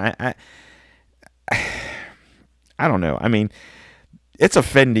like that? I don't know. I mean, it's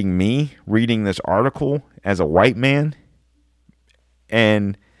offending me reading this article as a white man,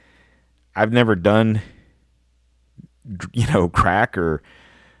 and I've never done, crack or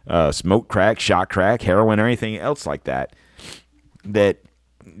smoke crack, shot crack, heroin, or anything else like that. That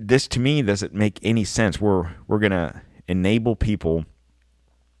this to me doesn't make any sense. We're gonna enable people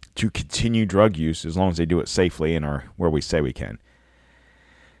to continue drug use as long as they do it safely and are where we say we can.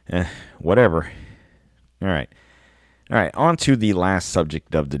 Whatever. All right. On to the last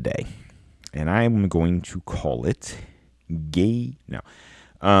subject of the day, and I'm going to call it gay. No.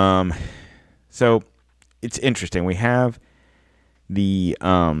 So it's interesting. We have the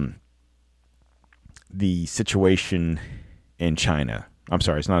situation in China. I'm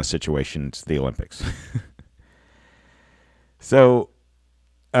sorry, it's not a situation, it's the Olympics. So,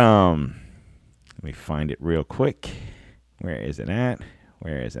 let me find it real quick. Where is it at?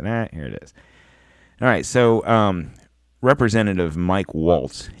 Here it is. All right, so Representative Mike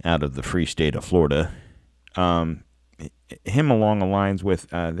Waltz out of the free state of Florida, him along the lines with,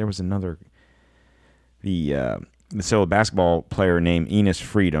 there was another, a basketball player named Enos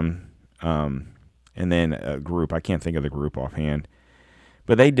Freedom, and then a group, I can't think of the group offhand,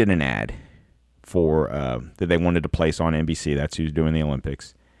 but they did an ad for that they wanted to place on NBC. That's who's doing the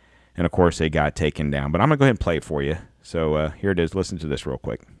Olympics. And, of course, they got taken down. But I'm going to go ahead and play it for you. So here it is. Listen to this real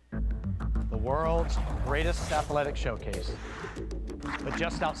quick. The world's greatest athletic showcase. But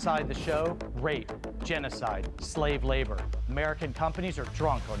just outside the show, rape, genocide, slave labor. American companies are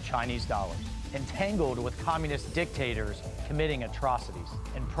drunk on Chinese dollars, entangled with communist dictators committing atrocities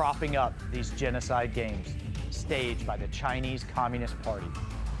and propping up these genocide games staged by the Chinese Communist Party.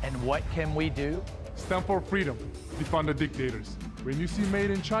 And what can we do? Stand for freedom. Defund the dictators. When you see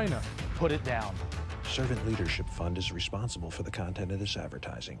made in China, put it down. Servant Leadership Fund is responsible for the content of this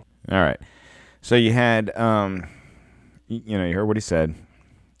advertising. All right. So you had, you heard what he said.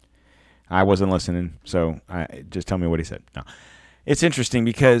 I wasn't listening, so just tell me what he said. No. It's interesting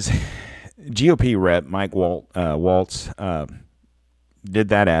because GOP rep Mike Waltz did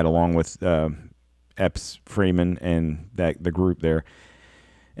that ad along with Epps Freeman and the group there.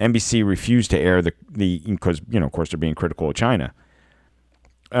 NBC refused to air the because of course they're being critical of China.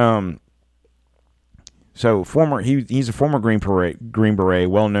 So he's a former Green Beret,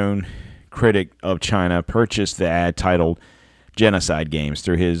 well-known critic of China, purchased the ad titled "Genocide Games"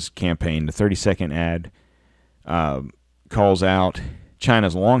 through his campaign. The 30-second ad calls out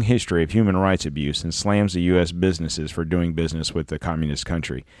China's long history of human rights abuse and slams the U.S. businesses for doing business with the communist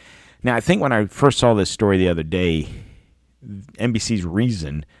country. Now, I think when I first saw this story the other day, NBC's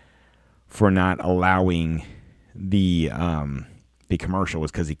reason for not allowing the commercial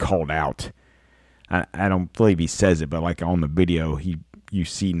was because he called out. I don't believe he says it, but like on the video, you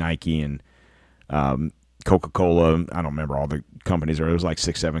see Nike and Coca-Cola. I don't remember all the companies. There was like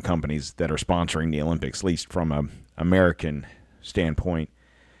 6-7 companies that are sponsoring the Olympics, at least from an American standpoint.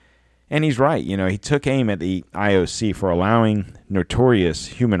 And he's right. He took aim at the IOC for allowing notorious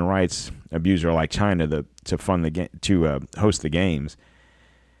human rights abuser like China to fund host the games.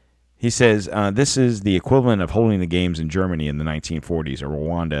 He says this is the equivalent of holding the games in Germany in the 1940s or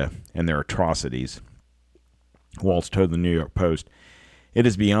Rwanda and their atrocities. Waltz told the New York Post, "It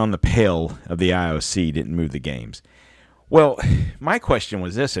is beyond the pale of the IOC didn't move the games." Well, my question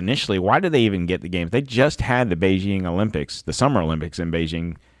was this initially: why did they even get the games? They just had the Beijing Olympics, the Summer Olympics in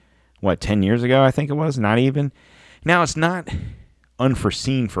Beijing, 10 years ago, I think it was? Not even. Now, it's not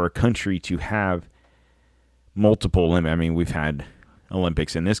unforeseen for a country to have multiple Olympics. I mean, we've had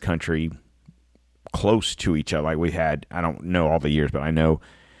Olympics in this country close to each other. Like we had, I don't know all the years, but I know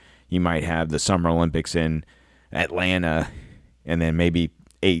you might have the Summer Olympics in Atlanta, and then maybe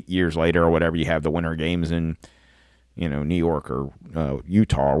 8 years later or whatever, you have the Winter Games in, New York or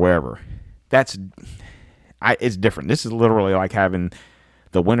Utah or wherever. It's different. This is literally like having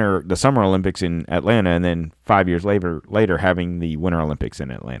the Summer Olympics in Atlanta, and then 5 years later having the Winter Olympics in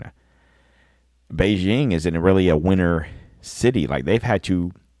Atlanta. Beijing isn't really a winter city. Like, they've had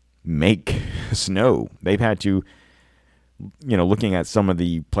to make snow. They've had to, looking at some of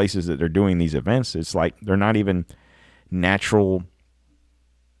the places that they're doing these events, it's like they're not even natural.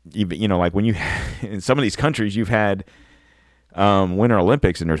 Even, like when in some of these countries, you've had Winter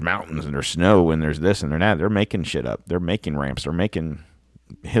Olympics and there's mountains and there's snow and there's this and there's that. They're making shit up. They're making ramps. They're making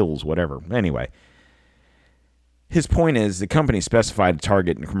hills, whatever. Anyway, his point is the company specified to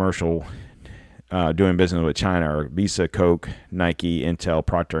target in the commercial doing business with China are Visa, Coke, Nike, Intel,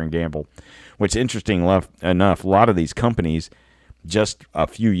 Procter & Gamble, which, interesting enough, a lot of these companies just a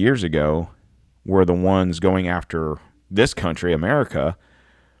few years ago were the ones going after this country, America,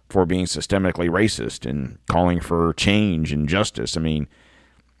 for being systemically racist and calling for change and justice. I mean,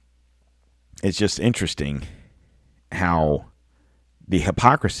 it's just interesting how the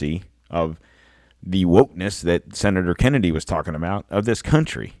hypocrisy of the wokeness that Senator Kennedy was talking about of this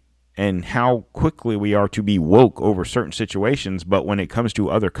country, and how quickly we are to be woke over certain situations, but when it comes to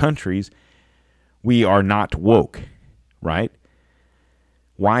other countries, we are not woke, right?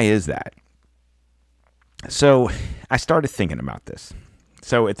 Why is that? So I started thinking about this.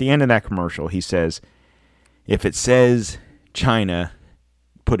 So at the end of that commercial, he says, if it says China,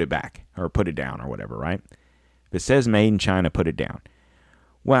 put it back or put it down or whatever, right? If it says made in China, put it down.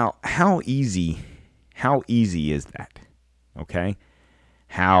 Well, how easy is that? Okay?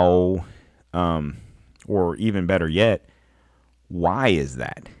 How, or even better yet, why is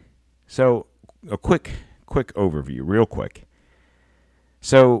that? So a quick overview, real quick.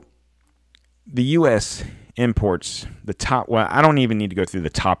 So the U.S. imports the top, well, I don't even need to go through the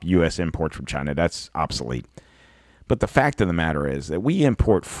top U.S. imports from China. That's obsolete. But the fact of the matter is that we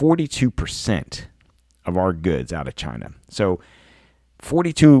import 42% of our goods out of China. So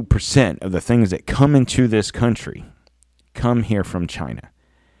 42% of the things that come into this country come here from China.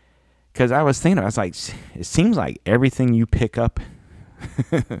 Because I was thinking, I was like, it seems like everything you pick up,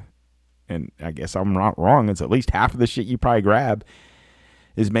 and I guess I'm not wrong, it's at least half of the shit you probably grab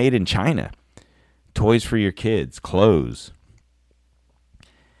is made in China. Toys for your kids, clothes.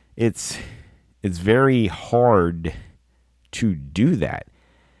 It's very hard to do that.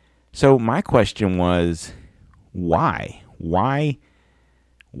 So my question was, why? Why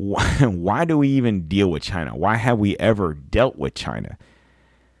do we even deal with China? Why have we ever dealt with China?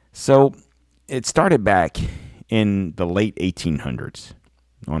 So it started back in the late 1800s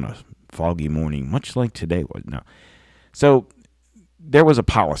on a foggy morning, much like today was. No. So there was a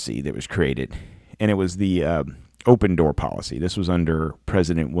policy that was created, and it was the open door policy. This was under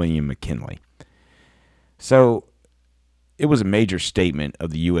President William McKinley. So it was a major statement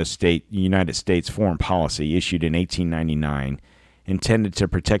of the United States foreign policy issued in 1899, intended to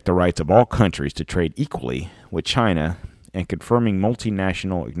protect the rights of all countries to trade equally with China and confirming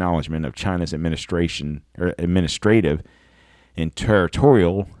multinational acknowledgement of China's administrative and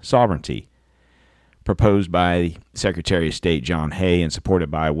territorial sovereignty. Proposed by Secretary of State John Hay and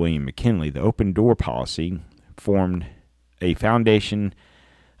supported by William McKinley, the open door policy formed a foundation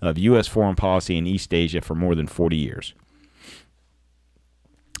of U.S. foreign policy in East Asia for more than 40 years.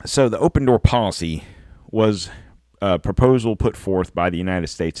 So the open door policy was a proposal put forth by the United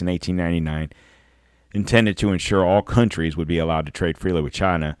States in 1899, intended to ensure all countries would be allowed to trade freely with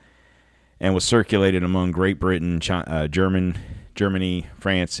China, and was circulated among Great Britain, Germany,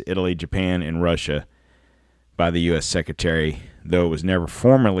 France, Italy, Japan, and Russia by the U.S. Secretary. Though it was never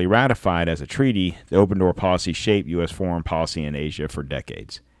formally ratified as a treaty, the open door policy shaped U.S. foreign policy in Asia for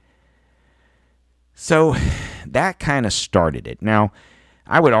decades. So that kind of started it. Now,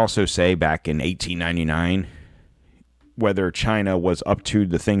 I would also say back in 1899, whether China was up to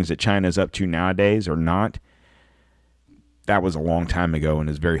the things that China's up to nowadays or not, that was a long time ago, and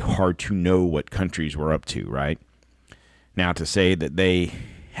it's very hard to know what countries were up to, right? Now, to say that they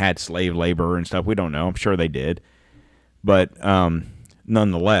had slave labor and stuff, we don't know. I'm sure they did. But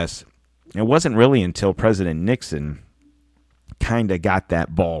nonetheless, it wasn't really until President Nixon kind of got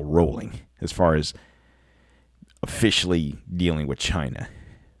that ball rolling as far as officially dealing with China.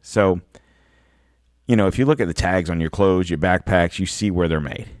 So, if you look at the tags on your clothes, your backpacks, you see where they're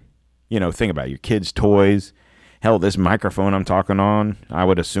made. Think about it, your kids' toys. Hell, this microphone I'm talking on, I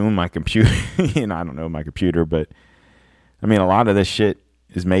would assume my computer, I don't know my computer, but a lot of this shit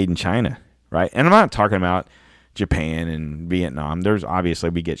is made in China, right? And I'm not talking about Japan and Vietnam. There's obviously,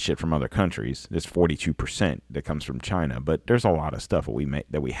 we get shit from other countries. There's 42% that comes from China, but there's a lot of stuff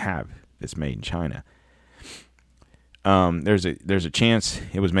that we have that's made in China. There's a chance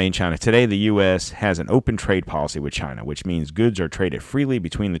it was made in China. Today, the U.S. has an open trade policy with China, which means goods are traded freely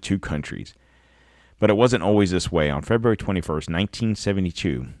between the two countries. But it wasn't always this way. On February 21st,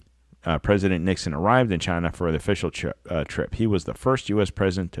 1972, President Nixon arrived in China for the official trip. He was the first U.S.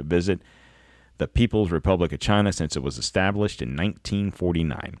 president to visit the People's Republic of China since it was established in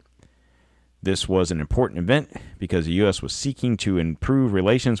 1949. This was an important event because the U.S. was seeking to improve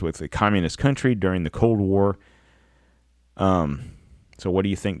relations with the communist country during the Cold War. So what do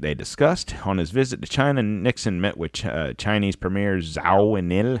you think they discussed? On his visit to China, Nixon met with Chinese Premier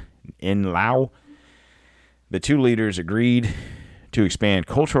Zhou Enlao. The two leaders agreed to expand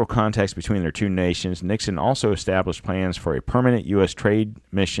cultural contacts between their two nations. Nixon also established plans for a permanent U.S. trade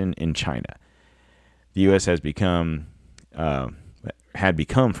mission in China. The U.S. had become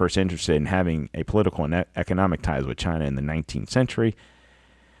first interested in having a political and economic ties with China in the 19th century.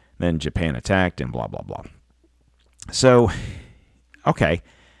 Then Japan attacked and blah, blah, blah. So, okay,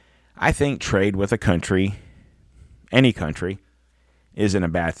 I think trade with a country, any country, isn't a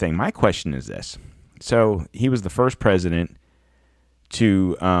bad thing. My question is this. So, he was the first president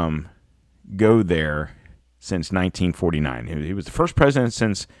to go there since 1949. He was the first president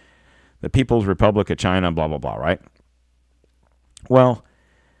since the People's Republic of China, blah, blah, blah, right? Well,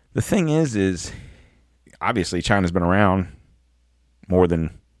 the thing is obviously China's been around more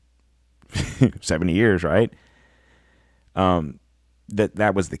than 70 years, right?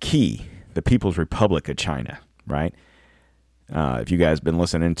 That was the key, the People's Republic of China, right? If you guys been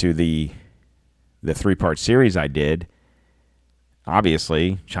listening to the 3-part series I did,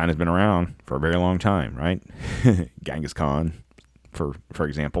 obviously China's been around for a very long time, right? Genghis Khan, for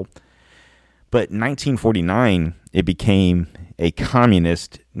example. But in 1949, it became a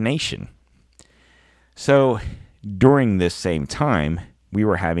communist nation. So during this same time, we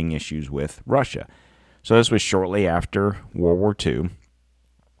were having issues with Russia. So this was shortly after World War II.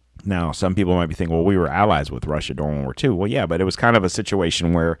 Now, some people might be thinking, well, we were allies with Russia during World War II. Well, yeah, but it was kind of a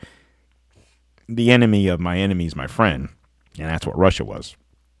situation where the enemy of my enemy is my friend, and that's what Russia was.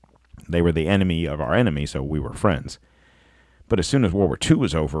 They were the enemy of our enemy, so we were friends. But as soon as World War II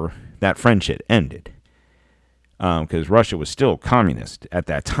was over, that friendship ended because Russia was still communist at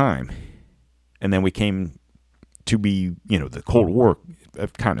that time. And then we came to be, the Cold War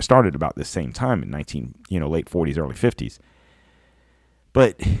kind of started about the same time in late 40s, early 50s.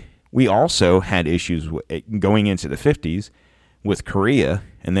 But we also had issues going into the 50s with Korea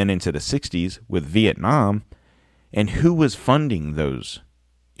and then into the 60s with Vietnam. And who was funding those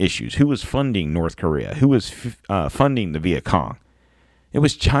issues? Who was funding North Korea? Who was funding the Viet Cong? It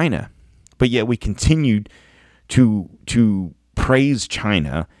was China. But yet we continued to praise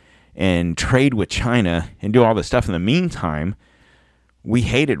China and trade with China and do all this stuff. In the meantime, we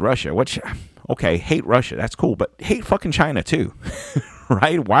hated Russia. Okay, hate Russia, that's cool, but hate fucking China too,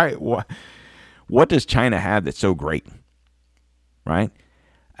 right? Why? What does China have that's so great? right?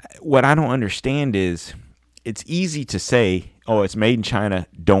 What I don't understand is it's easy to say, oh, it's made in China,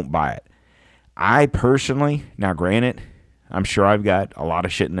 don't buy it. I personally, now granted, I'm sure I've got a lot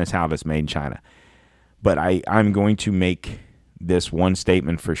of shit in this house that's made in China, but I'm going to make this one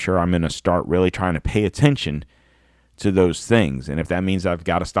statement for sure. I'm going to start really trying to pay attention to those things. And if that means I've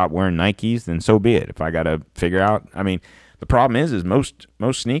got to stop wearing Nikes, then so be it. If I got to figure out, I mean, the problem is most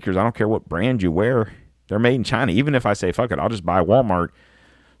sneakers, I don't care what brand you wear, they're made in China. Even if I say, fuck it, I'll just buy Walmart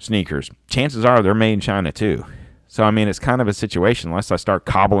sneakers, chances are they're made in China too. So, I mean, it's kind of a situation, unless I start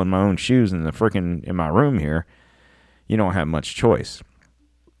cobbling my own shoes in my room here, you don't have much choice.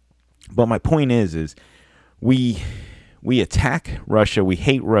 But my point is we attack Russia. We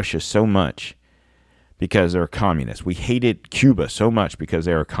hate Russia so much because they're communists. We hated Cuba so much because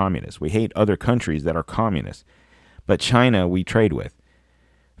they're communists. We hate other countries that are communists. But China, we trade with.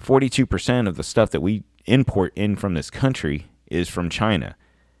 42% of the stuff that we import in from this country is from China.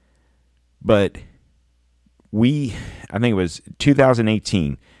 But I think it was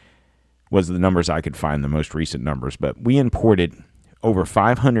 2018 was the numbers I could find, the most recent numbers. But we imported over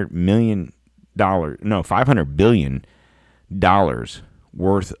 $500 billion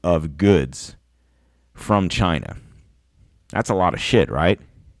worth of goods from China. That's a lot of shit, right?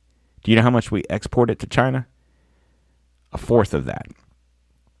 Do you know how much we exported to China? A fourth of that.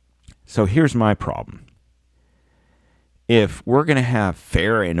 So here's my problem. If we're going to have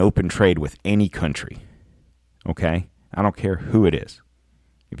fair and open trade with any country, okay, I don't care who it is.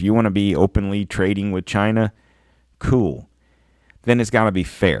 If you want to be openly trading with China, cool. Then it's got to be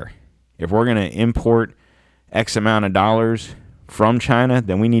fair. If we're going to import X amount of dollars from China,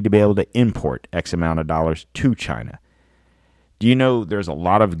 then we need to be able to import X amount of dollars to China. Do you know there's a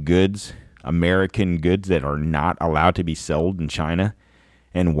lot of goods, American goods, that are not allowed to be sold in China?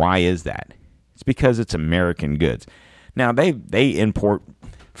 And why is that? It's because it's American goods. Now, they import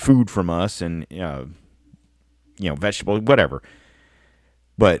food from us and, vegetables, whatever.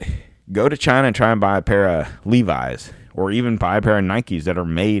 But go to China and try and buy a pair of Levi's or even buy a pair of Nikes that are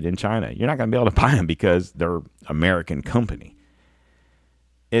made in China. You're not going to be able to buy them because they're American company.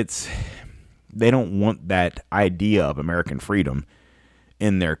 They don't want that idea of American freedom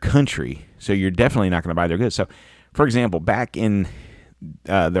in their country, so you're definitely not going to buy their goods. So, for example, back in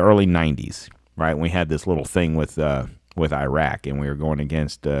the early 90s, right, we had this little thing with Iraq, and we were going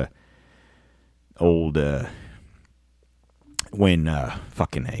against what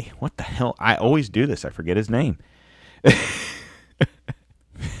the hell? I always do this. I forget his name.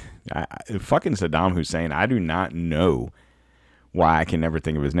 Fucking Saddam Hussein. I do not know why I can never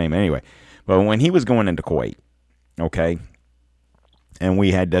think of his name. Anyway, but when he was going into Kuwait, okay, and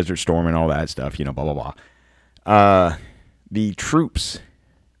we had Desert Storm and all that stuff, blah, blah, blah. The troops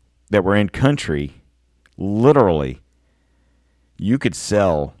that were in country, literally, you could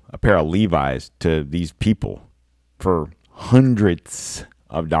sell a pair of Levi's to these people for hundreds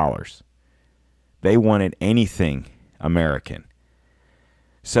of dollars. They wanted anything American.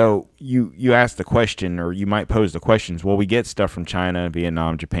 So you ask the question, or you might pose the questions, well, we get stuff from China,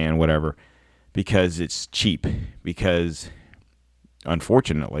 Vietnam, Japan, whatever, because it's cheap. Because,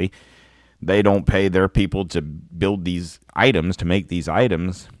 unfortunately, they don't pay their people to build these items, to make these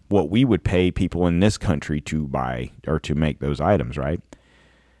items, what we would pay people in this country to buy or to make those items, right?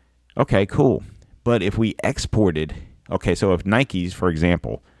 Okay, cool. But if we exported, okay, so if Nikes, for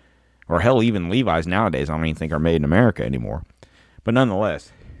example, or hell, even Levi's nowadays, I don't even think are made in America anymore. But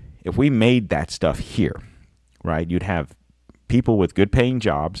nonetheless, if we made that stuff here, right, you'd have people with good paying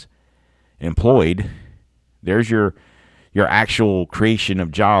jobs employed. There's your actual creation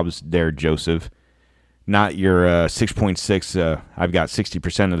of jobs there, Joseph. Not your 6.6, I've got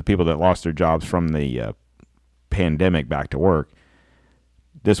 60% of the people that lost their jobs from the pandemic back to work.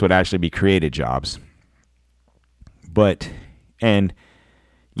 This would actually be created jobs. And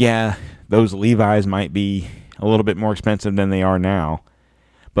yeah, those Levi's might be a little bit more expensive than they are now.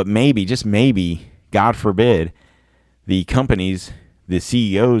 But maybe, just maybe, God forbid, the companies, the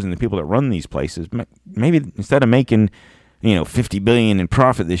CEOs and the people that run these places, maybe instead of making, $50 billion in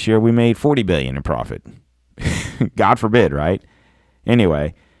profit this year, we made $40 billion in profit. God forbid, right?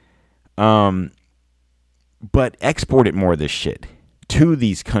 Anyway, but export it more of this shit to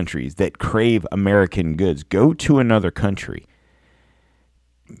these countries that crave American goods. Go to another country.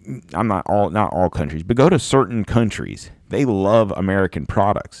 Not all countries, but go to certain countries. They love American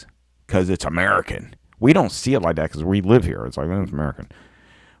products because it's American. We don't see it like that because we live here. It's like, it's American.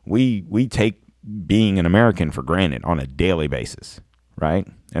 We take being an American for granted on a daily basis, right?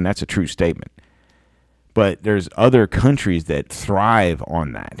 And that's a true statement. But there's other countries that thrive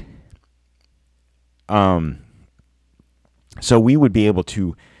on that. So we would be able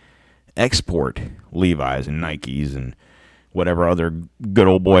to export Levi's and Nikes and whatever other good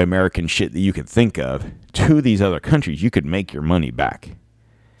old boy American shit that you could think of to these other countries. You could make your money back.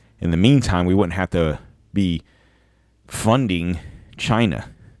 In the meantime, we wouldn't have to be funding China,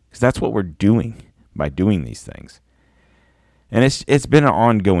 because that's what we're doing by doing these things. And it's been an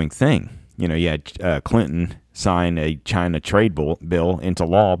ongoing thing. You know, you had Clinton sign a China trade bill into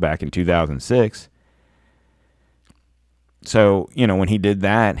law back in 2006. So, you know, when he did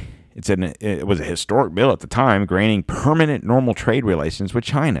that, it was a historic bill at the time, granting permanent normal trade relations with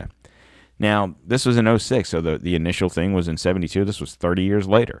China. Now, this was in 2006, so the initial thing was in 1972. This was 30 years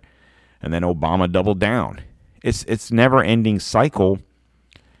later. And then Obama doubled down. It's never-ending cycle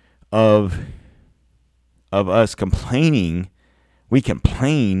of us complaining. We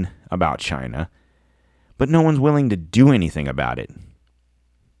complain about China, but no one's willing to do anything about it.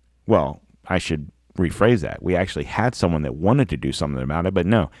 Well, I should rephrase that. We actually had someone that wanted to do something about it, but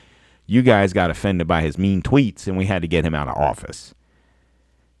no. You guys got offended by his mean tweets, and we had to get him out of office.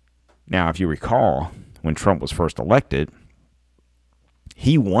 Now, if you recall, when Trump was first elected,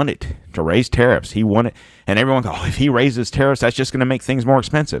 he wanted to raise tariffs. He wanted, and everyone goes, if he raises tariffs, that's just going to make things more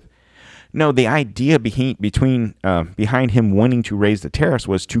expensive. No, the idea behind him wanting to raise the tariffs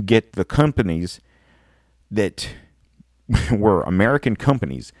was to get the companies that were American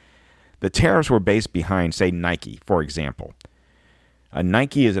companies. The tariffs were based behind, say, Nike, for example.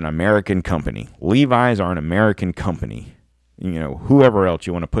 Nike is an American company. Levi's are an American company. You know, whoever else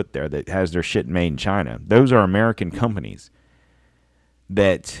you want to put there that has their shit made in China. Those are American companies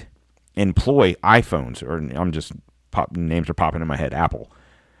that employ iPhones, or I'm just names are popping in my head. Apple,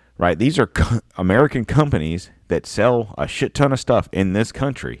 right? These are American companies that sell a shit ton of stuff in this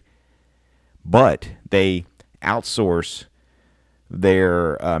country, but they outsource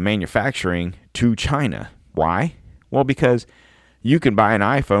their manufacturing to China. Why? Well, because you can buy an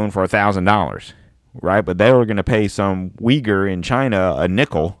iPhone for $1,000, right? But they were going to pay some Uyghur in China a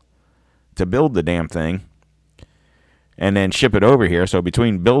nickel to build the damn thing and then ship it over here. So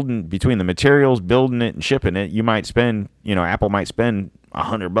between the materials, building it, and shipping it, you might spend, Apple might spend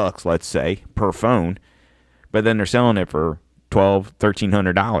 $100, let's say, per phone, but then they're selling it for $1,200,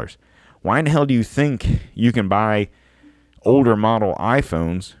 $1,300. Why in the hell do you think you can buy older model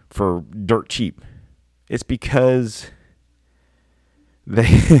iPhones for dirt cheap? It's because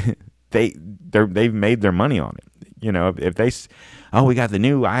they've made their money on it. You know, if they, we got the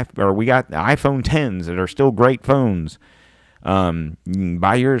iPhone 10s that are still great phones. You can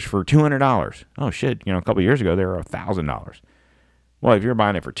buy yours for $200. Oh shit! A couple of years ago they were $1,000. Well, if you're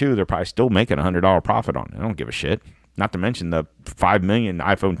buying it for $200, they're probably still making $100 profit on it. I don't give a shit. Not to mention the 5 million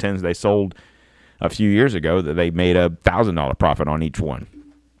iPhone 10s they sold a few years ago that they made $1,000 profit on each one.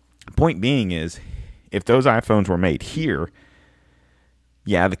 Point being is, if those iPhones were made here,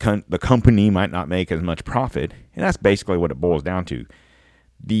 yeah, the company might not make as much profit, and that's basically what it boils down to.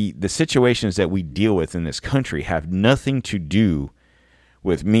 The situations that we deal with in this country have nothing to do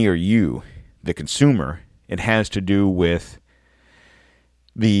with me or you, the consumer. It has to do with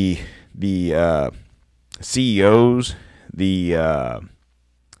the CEOs, the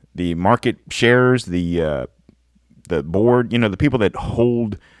market shares, the board, the people that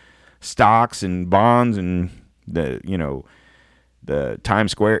hold stocks and bonds, and the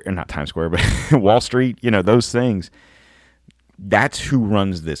Times Square, or not Times Square, but Wall Street, those things. That's who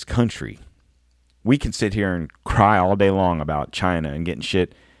runs this country. We can sit here and cry all day long about China and getting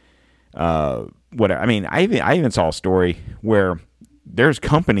shit. Whatever. I mean, I even saw a story where there's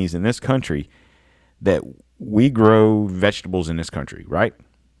companies in this country that we grow vegetables in this country, right?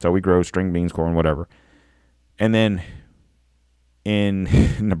 So we grow string beans, corn, whatever. And then in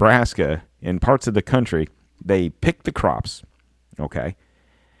Nebraska, in parts of the country, they pick the crops, okay?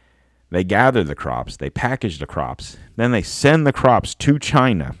 They gather the crops, they package the crops, then they send the crops to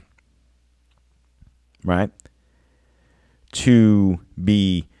China, right, to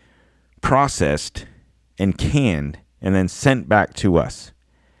be processed and canned and then sent back to us.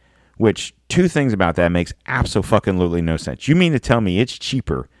 Which, two things about that makes abso-fucking-lutely no sense. You mean to tell me it's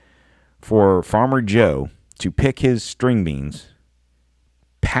cheaper for Farmer Joe to pick his string beans,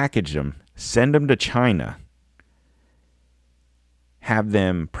 package them, send them to China, have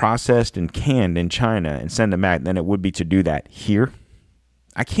them processed and canned in China and send them back than it would be to do that here?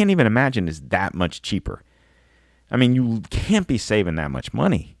 I can't even imagine it's that much cheaper. I mean, you can't be saving that much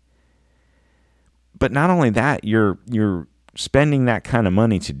money. But not only that, you're spending that kind of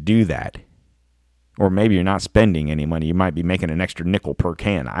money to do that. Or maybe you're not spending any money. You might be making an extra nickel per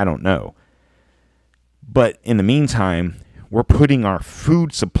can. I don't know. But in the meantime, we're putting our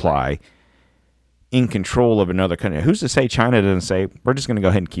food supply in control of another country. Who's to say China doesn't say, we're just going to go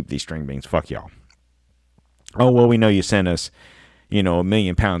ahead and keep these string beans? Fuck y'all. Oh, well, we know you sent us, 1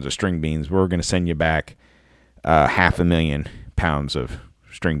 million pounds of string beans. We're going to send you back 500,000 pounds of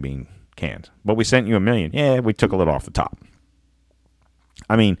string bean cans. But we sent you 1 million. Yeah, we took a little off the top.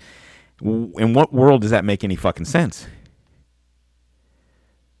 I mean, in what world does that make any fucking sense?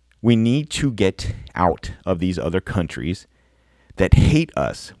 We need to get out of these other countries that hate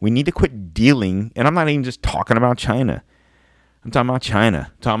us. We need to quit dealing, and I'm not even just talking about China. I'm talking about China.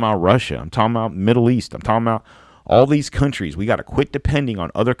 I'm talking about Russia. I'm talking about Middle East. I'm talking about all these countries. We got to quit depending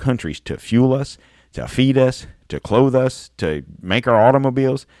on other countries to fuel us, to feed us, to clothe us, to make our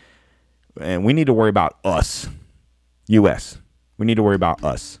automobiles. And we need to worry about us, U.S. We need to worry about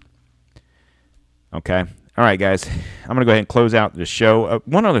us. Okay? All right, guys. I'm going to go ahead and close out the show.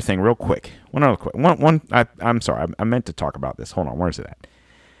 One other thing real quick. I'm sorry. I meant to talk about this. Hold on. Where's it at?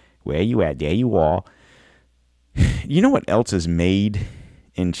 Where you at? There you are. You know what else is made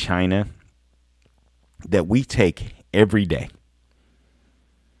in China that we take every day?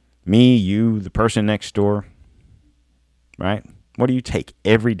 Me, you, the person next door, right? What do you take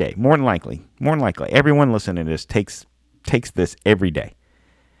every day? More than likely, everyone listening to this takes this every day.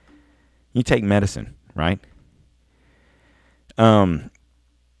 You take medicine, right? And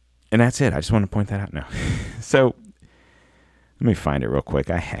that's it. I just want to point that out now. So let me find it real quick.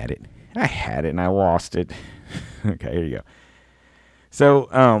 I had it and I lost it. Okay, here you go. So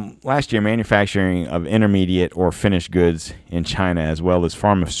last year, manufacturing of intermediate or finished goods in China, as well as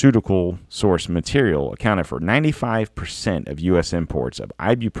pharmaceutical source material, accounted for 95% of U.S. imports of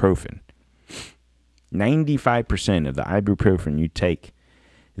ibuprofen. 95% of the ibuprofen you take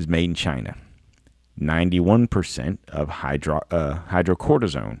is made in China. 91% of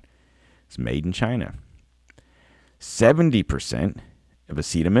hydrocortisone is made in China. 70% of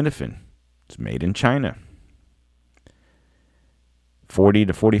acetaminophen is made in China. 40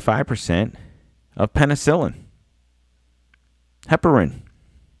 to 45% of penicillin, heparin,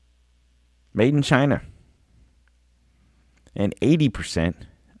 made in China. And 80%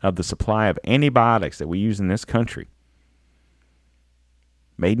 of the supply of antibiotics that we use in this country,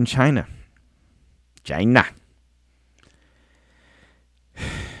 made in China. China.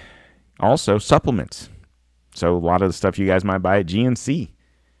 Also, supplements. So a lot of the stuff you guys might buy at GNC,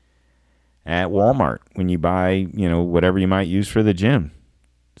 at Walmart, when you buy, whatever you might use for the gym,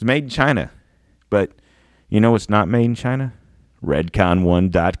 it's made in China. But what's not made in China?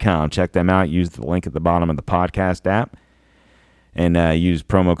 Redcon1.com. Check them out. Use the link at the bottom of the podcast app. And use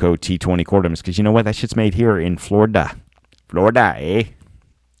promo code T20Quartermans. Because you know what? That shit's made here in Florida. Florida, eh?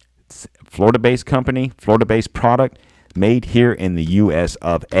 It's a Florida-based company, Florida-based product, made here in the U.S.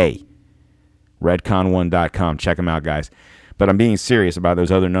 of A. Redcon1.com. Check them out, guys. But I'm being serious about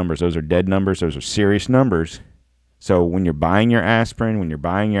those other numbers. Those are dead numbers. Those are serious numbers. So when you're buying your aspirin, when you're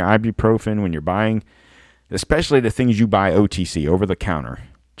buying your ibuprofen, when you're buying, especially the things you buy OTC, over the counter,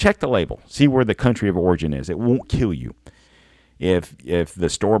 check the label. See where the country of origin is. It won't kill you. If the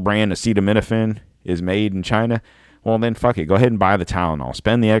store brand acetaminophen is made in China, well, then fuck it. Go ahead and buy the Tylenol.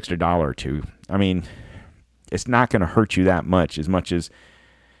 Spend the extra $1 or $2. I mean, it's not going to hurt you that much as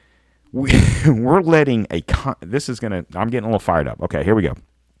we're letting I'm getting a little fired up. Okay, here we go.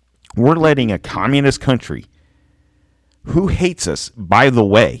 We're letting a communist country who hates us, by the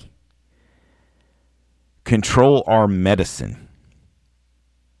way, control our medicine.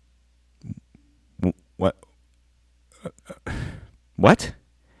 What?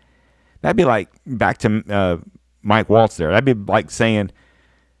 That'd be like, back to Mike Waltz there. That'd be like saying,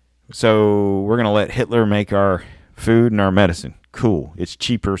 so we're going to let Hitler make our food and our medicine. Cool. It's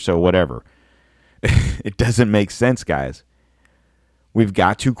cheaper, so whatever. It doesn't make sense, guys. We've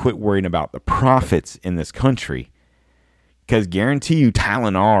got to quit worrying about the profits in this country. Because guarantee you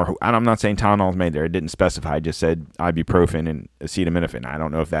Tylenol, I'm not saying Tylenol is made there. It didn't specify. It just said ibuprofen and acetaminophen. I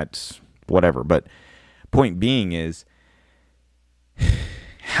don't know if that's whatever. But point being is,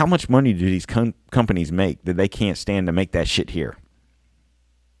 how much money do these companies make that they can't stand to make that shit here?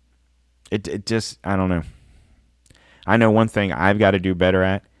 It just, I don't know. I know one thing I've got to do better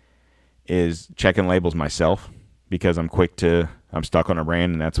at is checking labels myself, because I'm stuck on a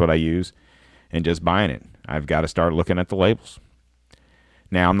brand and that's what I use, and just buying it. I've got to start looking at the labels.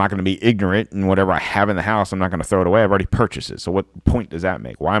 Now, I'm not going to be ignorant, and whatever I have in the house, I'm not going to throw it away. I've already purchased it. So what point does that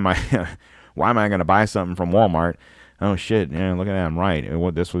make? Why am I going to buy something from Walmart? Oh shit, yeah, look at that, I'm right.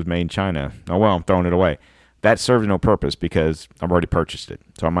 This was made in China. Oh well, I'm throwing it away. That serves no purpose because I've already purchased it.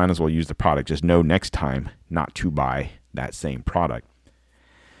 So I might as well use the product. Just know next time not to buy that same product.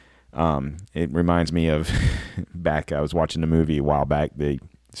 It reminds me of back, I was watching the movie a while back, the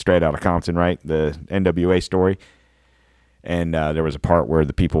Straight Outta Compton, right? The NWA story. And there was a part where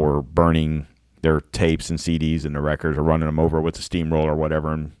the people were burning their tapes and CDs and the records, or running them over with a steamroller or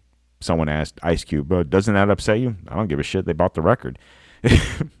whatever. And someone asked Ice Cube, "But doesn't that upset you?" "I don't give a shit. They bought the record."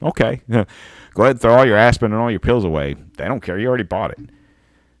 Okay. Go ahead and throw all your aspirin and all your pills away. They don't care. You already bought it.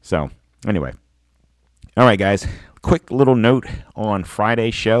 So, anyway. All right, guys. Quick little note on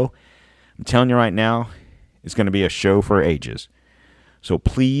Friday's show. I'm telling you right now, it's going to be a show for ages. So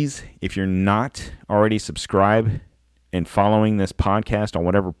please, if you're not already subscribed and following this podcast on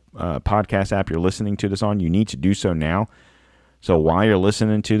whatever podcast app you're listening to this on, you need to do so now. So while you're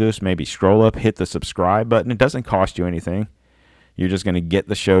listening to this, maybe scroll up, hit the subscribe button. It doesn't cost you anything. You're just going to get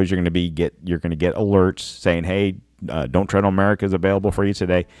the shows. You're going to get alerts saying, "Hey, Don't Tread on America is available for you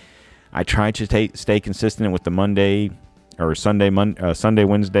today." I try to stay consistent with the Monday or Sunday,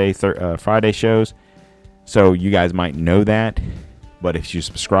 Wednesday, Friday shows. So you guys might know that. But if you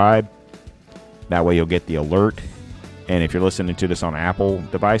subscribe, that way you'll get the alert. And if you're listening to this on an Apple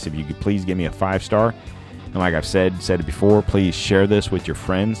device, if you could please give me a 5-star. And like I've said it before, please share this with your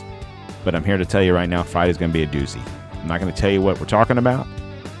friends. But I'm here to tell you right now, Friday's going to be a doozy. I'm not going to tell you what we're talking about.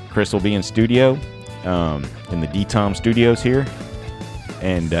 Chris will be in studio, in the D-Tom studios here.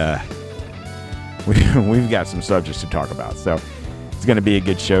 And we've got some subjects to talk about. So it's going to be a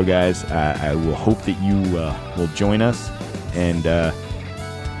good show, guys. I will hope that you will join us. And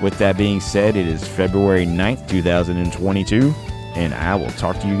with that being said, it is February 9th, 2022, and I will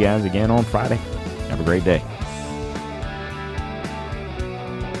talk to you guys again on Friday. Have a great day.